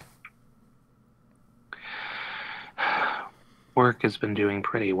 Work has been doing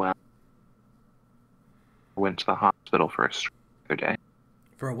pretty well. Went to the hospital for a stroke the other day.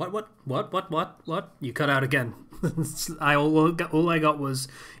 For a what? You cut out again. All I got was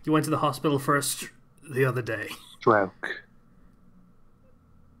you went to the hospital first the other day. Stroke.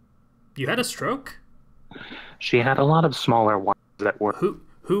 You had a stroke? She had a lot of smaller ones that were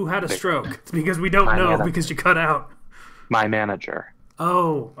Who had a stroke? It's because we don't I know had a- because you cut out. my manager.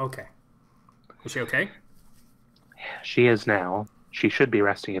 Oh, okay. Is she okay? She is now. She should be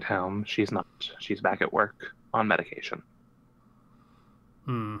resting at home. She's not. She's back at work on medication.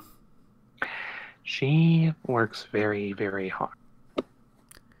 She works very, very hard.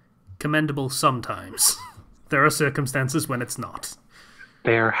 Commendable sometimes. There are circumstances when it's not.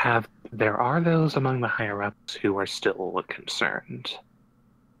 There are those among the higher ups who are still concerned,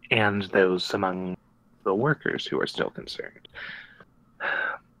 and those among the workers who are still concerned.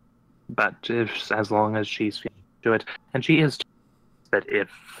 But as long as she's feeling to it, and she is, that if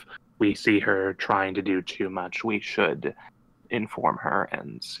we see her trying to do too much, we should inform her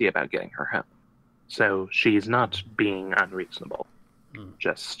and see about getting her home. So she's not being unreasonable,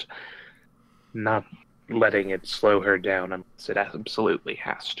 just not letting it slow her down unless it absolutely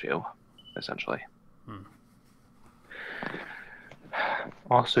has to, essentially.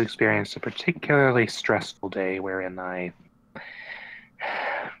 Also experienced a particularly stressful day wherein I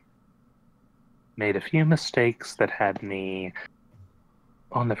made a few mistakes that had me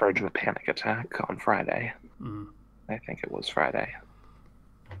on the verge of a panic attack on Friday. I think it was Friday.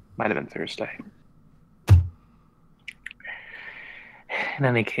 Might have been Thursday. In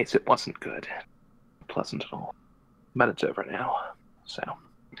any case, it wasn't good. Pleasant at all. But it's over now. So.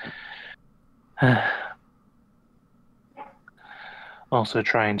 Also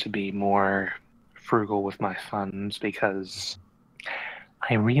trying to be more frugal with my funds because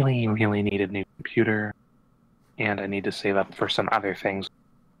I really, really need a new computer and I need to save up for some other things.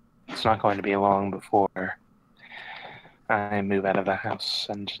 It's not going to be long before I move out of the house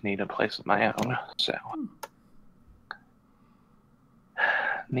and need a place of my own, so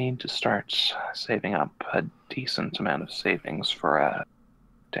need to start saving up a decent amount of savings for a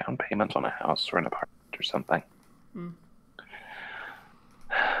down payment on a house or an apartment or something.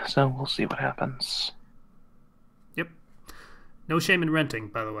 So we'll see what happens. No shame in renting,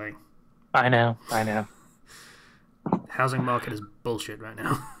 by the way. I know. Housing market is bullshit right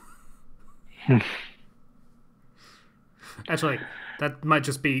now. Actually, that might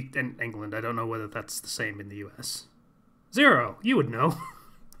just be in England. I don't know whether that's the same in the US. Zero, you would know.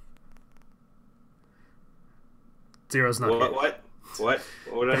 Zero's not here. What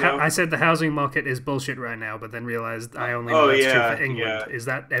would I know? I said the housing market is bullshit right now, but then realized I only know that's true for England. Yeah. Is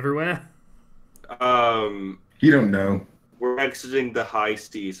that everywhere? You don't know. We're exiting the high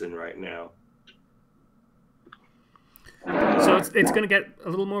season right now. So it's going to get a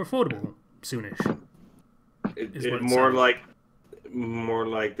little more affordable soonish. More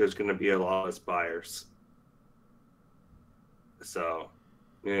like there's going to be a lot less buyers. So,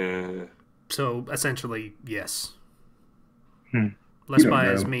 yeah. So essentially, yes. Hmm. Less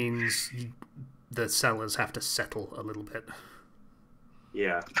buyers means the sellers have to settle a little bit.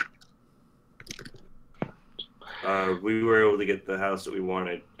 Yeah. We were able to get the house that we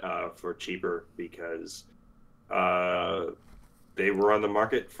wanted for cheaper because they were on the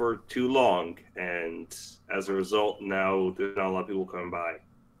market for too long, and as a result, now there's not a lot of people coming by,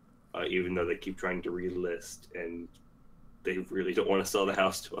 even though they keep trying to relist, and they really don't want to sell the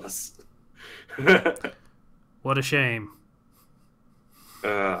house to us. What a shame.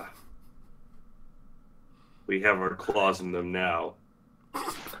 We have our claws in them now.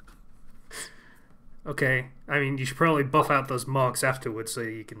 Okay, I mean, you should probably buff out those marks afterwards so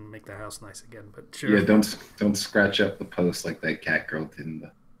you can make the house nice again, but sure. Yeah, don't scratch up the post like that cat girl did in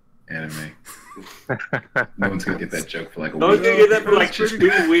the anime. No one's gonna get that joke for like a week. No one's gonna get that for like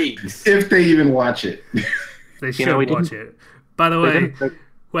 2 weeks. If they even watch it. They should watch it. By the way,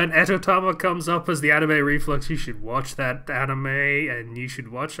 when Etotama comes up as the anime reflux, you should watch that anime, and you should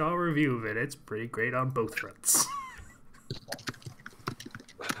watch our review of it. It's pretty great on both fronts.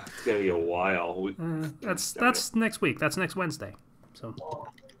 It's gonna be a while. That's next week. That's next Wednesday. So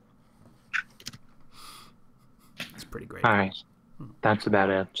it's pretty great. All right, that's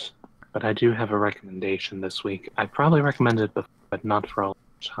about it. But I do have a recommendation this week. I probably recommended it before, but not for a long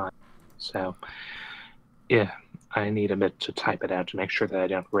time. So yeah, I need a bit to type it out to make sure that I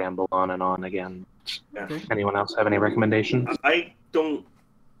don't ramble on and on again. Okay. Anyone else have any recommendations? I don't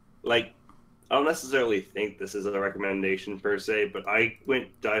necessarily think this is a recommendation per se, but I went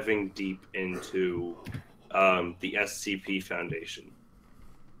diving deep into the SCP Foundation.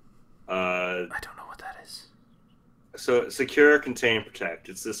 I don't know what that is. So, Secure, Contain, Protect.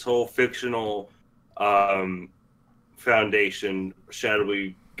 It's this whole fictional foundation,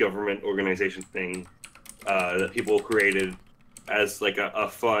 shadowy government organization thing that people created as like a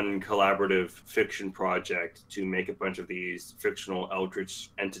fun collaborative fiction project to make a bunch of these fictional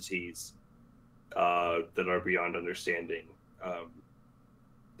eldritch entities that are beyond understanding,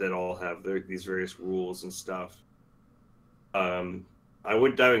 that all have these various rules and stuff. I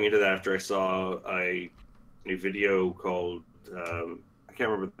went diving into that after I saw a video called, I can't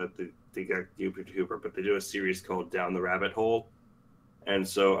remember the exact YouTuber, but they do a series called Down the Rabbit Hole. And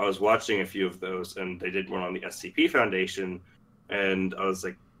so I was watching a few of those, and they did one on the SCP Foundation, and I was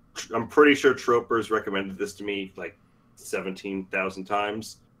like, I'm pretty sure Tropers recommended this to me like 17,000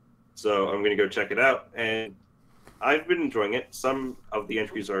 times. So I'm going to go check it out, and I've been enjoying it. Some of the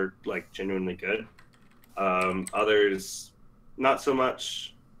entries are like genuinely good. Others, not so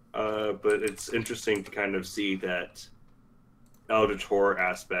much, but it's interesting to kind of see that eldritch horror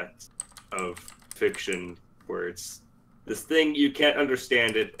aspect of fiction where it's this thing, you can't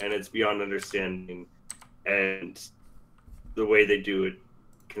understand it, and it's beyond understanding, and the way they do it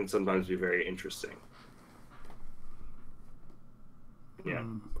can sometimes be very interesting. Yeah,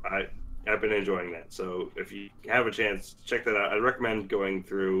 I've been enjoying that. So if you have a chance, check that out. I'd recommend going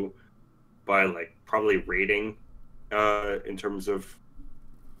through by like probably rating in terms of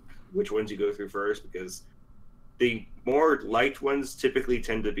which ones you go through first, because the more liked ones typically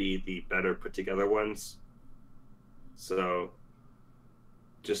tend to be the better put together ones. So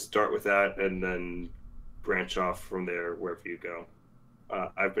just start with that and then branch off from there wherever you go.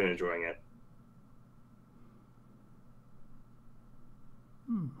 I've been enjoying it.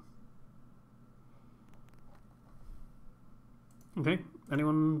 Okay.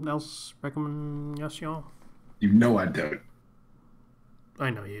 Anyone else recommend? Yes, y'all? You know I don't. I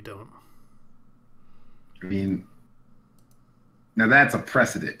know you don't. I mean, now that's a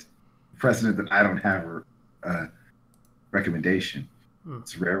precedent. Precedent that I don't have a recommendation.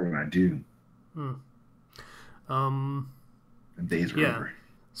 It's rare when I do. And days are over.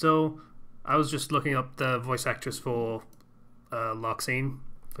 So I was just looking up the voice actress for Loxine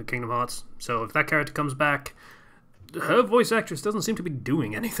for Kingdom Hearts. So if that character comes back, her voice actress doesn't seem to be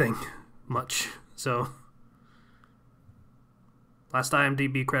doing anything much. So Last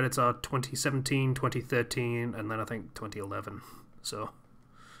IMDb credits are 2017, 2013, and then I think 2011. So,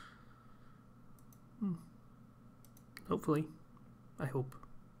 hopefully, I hope.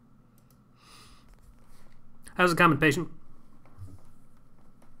 How's it coming, patient?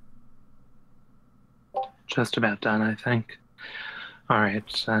 Just about done, I think.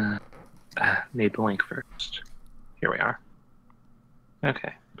 Alright, need the link first. Here we are.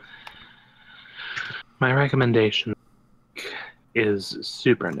 Okay. My recommendation is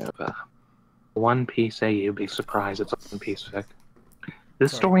Supernova. One Piece AU, be surprised it's a One Piece fic.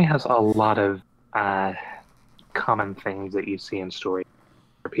 This story has a lot of common things that you see in stories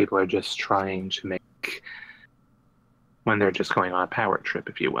where people are just trying to make when they're just going on a power trip,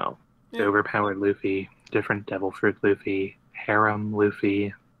 if you will. Yeah. Overpowered Luffy, different Devil Fruit Luffy, harem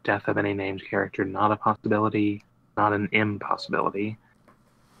Luffy, death of any named character not a possibility, not an impossibility,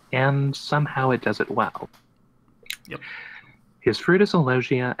 and somehow it does it well. Yep. His fruit is a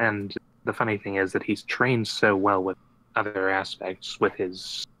Logia, and the funny thing is that he's trained so well with other aspects, with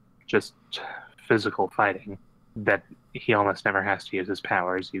his just physical fighting, that he almost never has to use his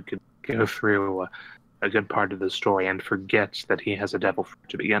powers. You could go through a good part of the story and forget that he has a devil fruit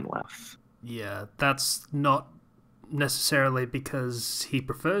to begin with. Yeah, that's not necessarily because he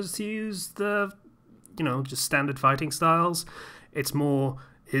prefers to use the, just standard fighting styles. It's more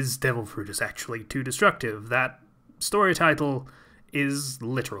his devil fruit is actually too destructive. That story title is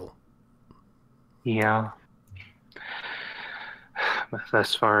literal. Yeah.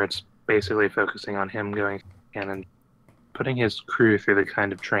 Thus far, it's basically focusing on him going in and putting his crew through the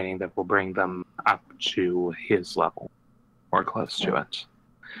kind of training that will bring them up to his level, or close to it.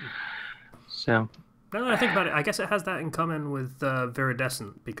 So, now that I think about it, I guess it has that in common with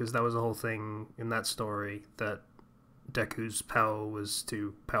Viridescent, because that was the whole thing in that story, that Deku's power was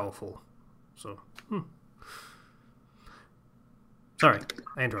too powerful. So, Sorry,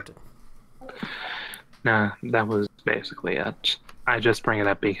 I interrupted. Nah, that was basically it. I just bring it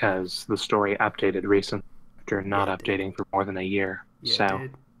up because the story updated recently after not updating for more than a year. Yeah, so, it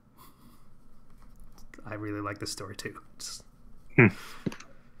did. I really like this story too.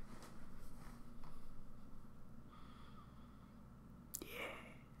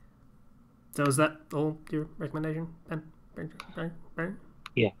 So is that all your recommendation, Ben?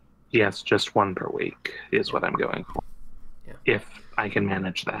 Yeah. Yes, just one per week is what I'm going for. Yeah. If I can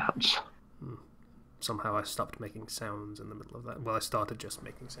manage that. Somehow I stopped making sounds in the middle of that. Well, I started just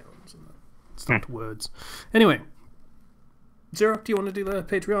making sounds and that stopped words. Anyway, Zero, do you want to do the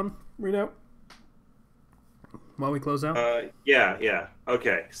Patreon readout while we close out? Yeah.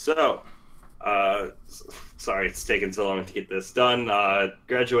 Okay, so, sorry it's taken so long to get this done.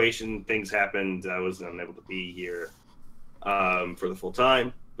 Graduation things happened. I was unable to be here for the full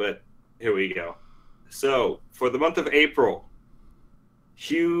time, but here we go. So, for the month of April,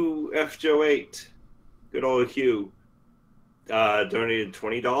 Hugh F. Joe 8, good old Hugh, donated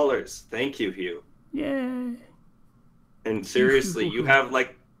 $20. Thank you, Hugh. Yay. And seriously, you have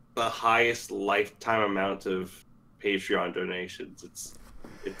like the highest lifetime amount of Patreon donations.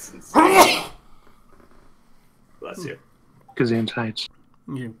 It's insane. Bless you. Kazan tights.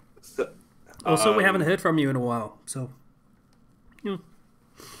 Yeah. So, also, we haven't heard from you in a while, so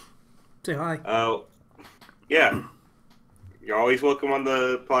say hi. Oh, yeah. You're always welcome on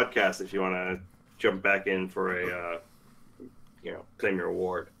the podcast if you want to jump back in for a, claim your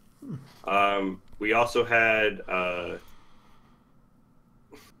award. We also had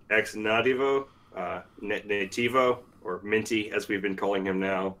Ex Nativo, Nativo, or Minty, as we've been calling him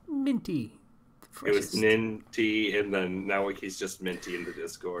now. Minty. It was Ninty, and then now he's just Minty in the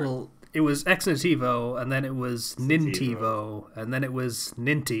Discord. Well, it was Ex Nativo, and then it was Nintivo, and then it was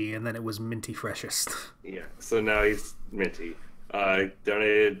Ninty, and then it was Minty Freshest. Yeah, so now he's Minty.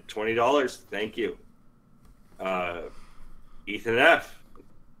 Donated $20. Thank you. Ethan F.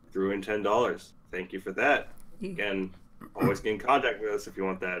 threw in $10. Thank you for that. Again, always get in contact with us if you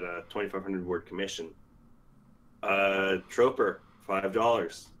want that 2,500 word commission. Troper,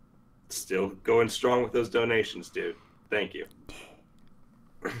 $5. Still going strong with those donations, dude. Thank you.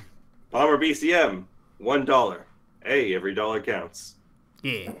 Palmer BCM, $1. Hey, every dollar counts.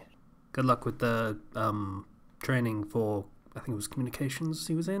 Yeah. Good luck with the training for, I think it was communications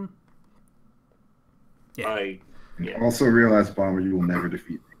he was in. Yeah. Also realize, Bomber, you will never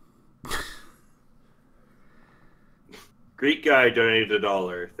defeat me. Greek guy donated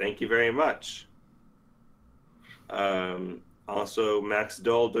 $1. Thank you very much. Also, Max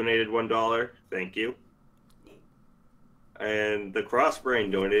Dole donated $1. Thank you. And the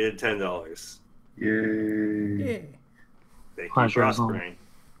Crossbrain donated $10. Yay. Thank you, Crossbrain.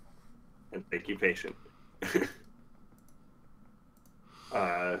 And thank you, Patient.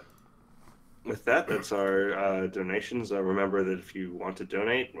 With that, that's our donations. Remember that if you want to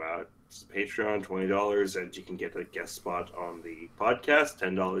donate, it's Patreon, $20, and you can get a guest spot on the podcast.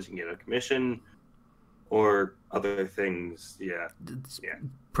 $10, you can get a commission, or other things. Yeah, it's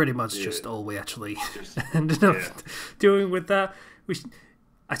pretty much just all we actually ended up doing with that.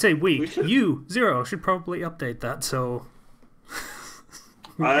 I say you, Zero, should probably update that, so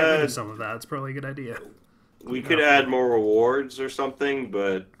we get rid of some of that. It's probably a good idea. We could add more rewards or something,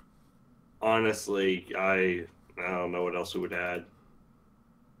 but honestly, I don't know what else we would add.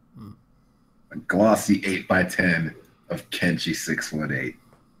 A glossy 8x10 of Kenshi 618.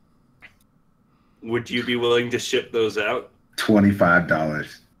 Would you be willing to ship those out?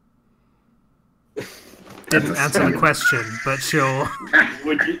 $25. Didn't answer the question, but sure.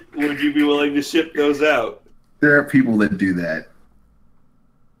 Would you be willing to ship those out? There are people that do that.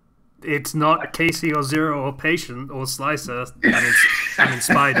 It's not Casey or Zero or Patient or Slicer. I mean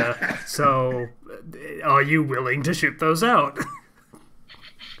Spider. So, are you willing to ship those out?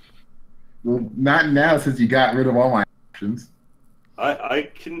 Well, not now since you got rid of all my options. I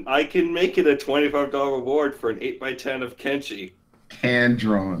can make it a $25 reward for an 8x10 of Kenshi. Hand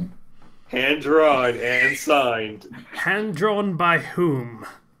drawn And signed. Hand drawn by whom?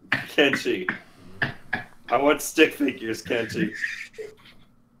 Kenshi. I want stick figures, Kenshi.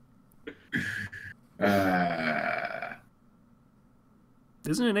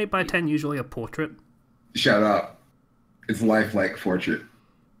 Isn't an 8x10 usually a portrait? Shut up. It's lifelike portrait.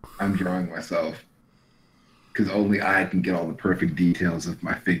 I'm drawing myself. Because only I can get all the perfect details of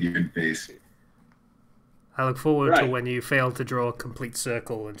my figure and face. I look forward to when you fail to draw a complete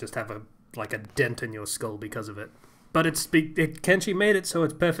circle and just have a dent in your skull because of it. But Kenshi made it so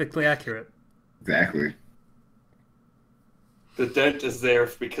it's perfectly accurate. Exactly. The dent is there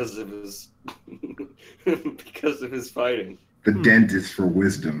because of his fighting. The dent is for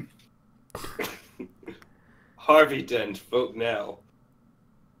wisdom. Harvey Dent, vote now.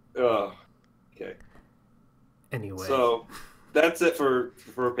 Oh, okay. Anyway. So that's it for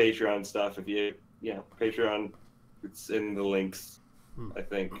Patreon stuff. If you Patreon, it's in the links, I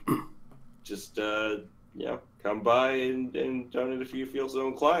think. Just come by and donate if you feel so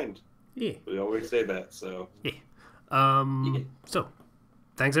inclined. Yeah. We always say that, so. Yeah. So,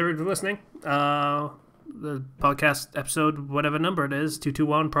 thanks everyone for listening. The podcast episode, whatever number it is,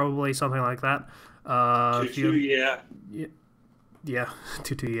 221, probably something like that. 22, yeah. Yeah,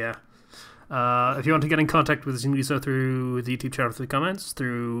 22, yeah. If you want to get in contact with us, you can do so through the YouTube channel, through the comments,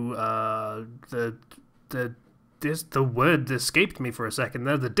 through the word that escaped me for a second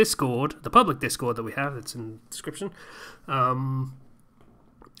there, the Discord, the public Discord that we have, it's in the description.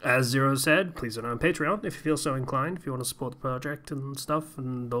 As Zero said, please donate on Patreon if you feel so inclined, if you want to support the project and stuff,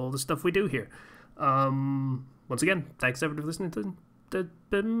 and all the stuff we do here. Once again, thanks everyone for listening to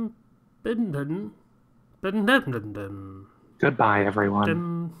Goodbye,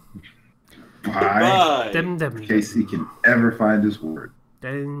 everyone. Bye. Casey can ever find his word.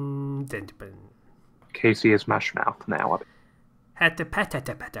 Casey is Mushmouth now.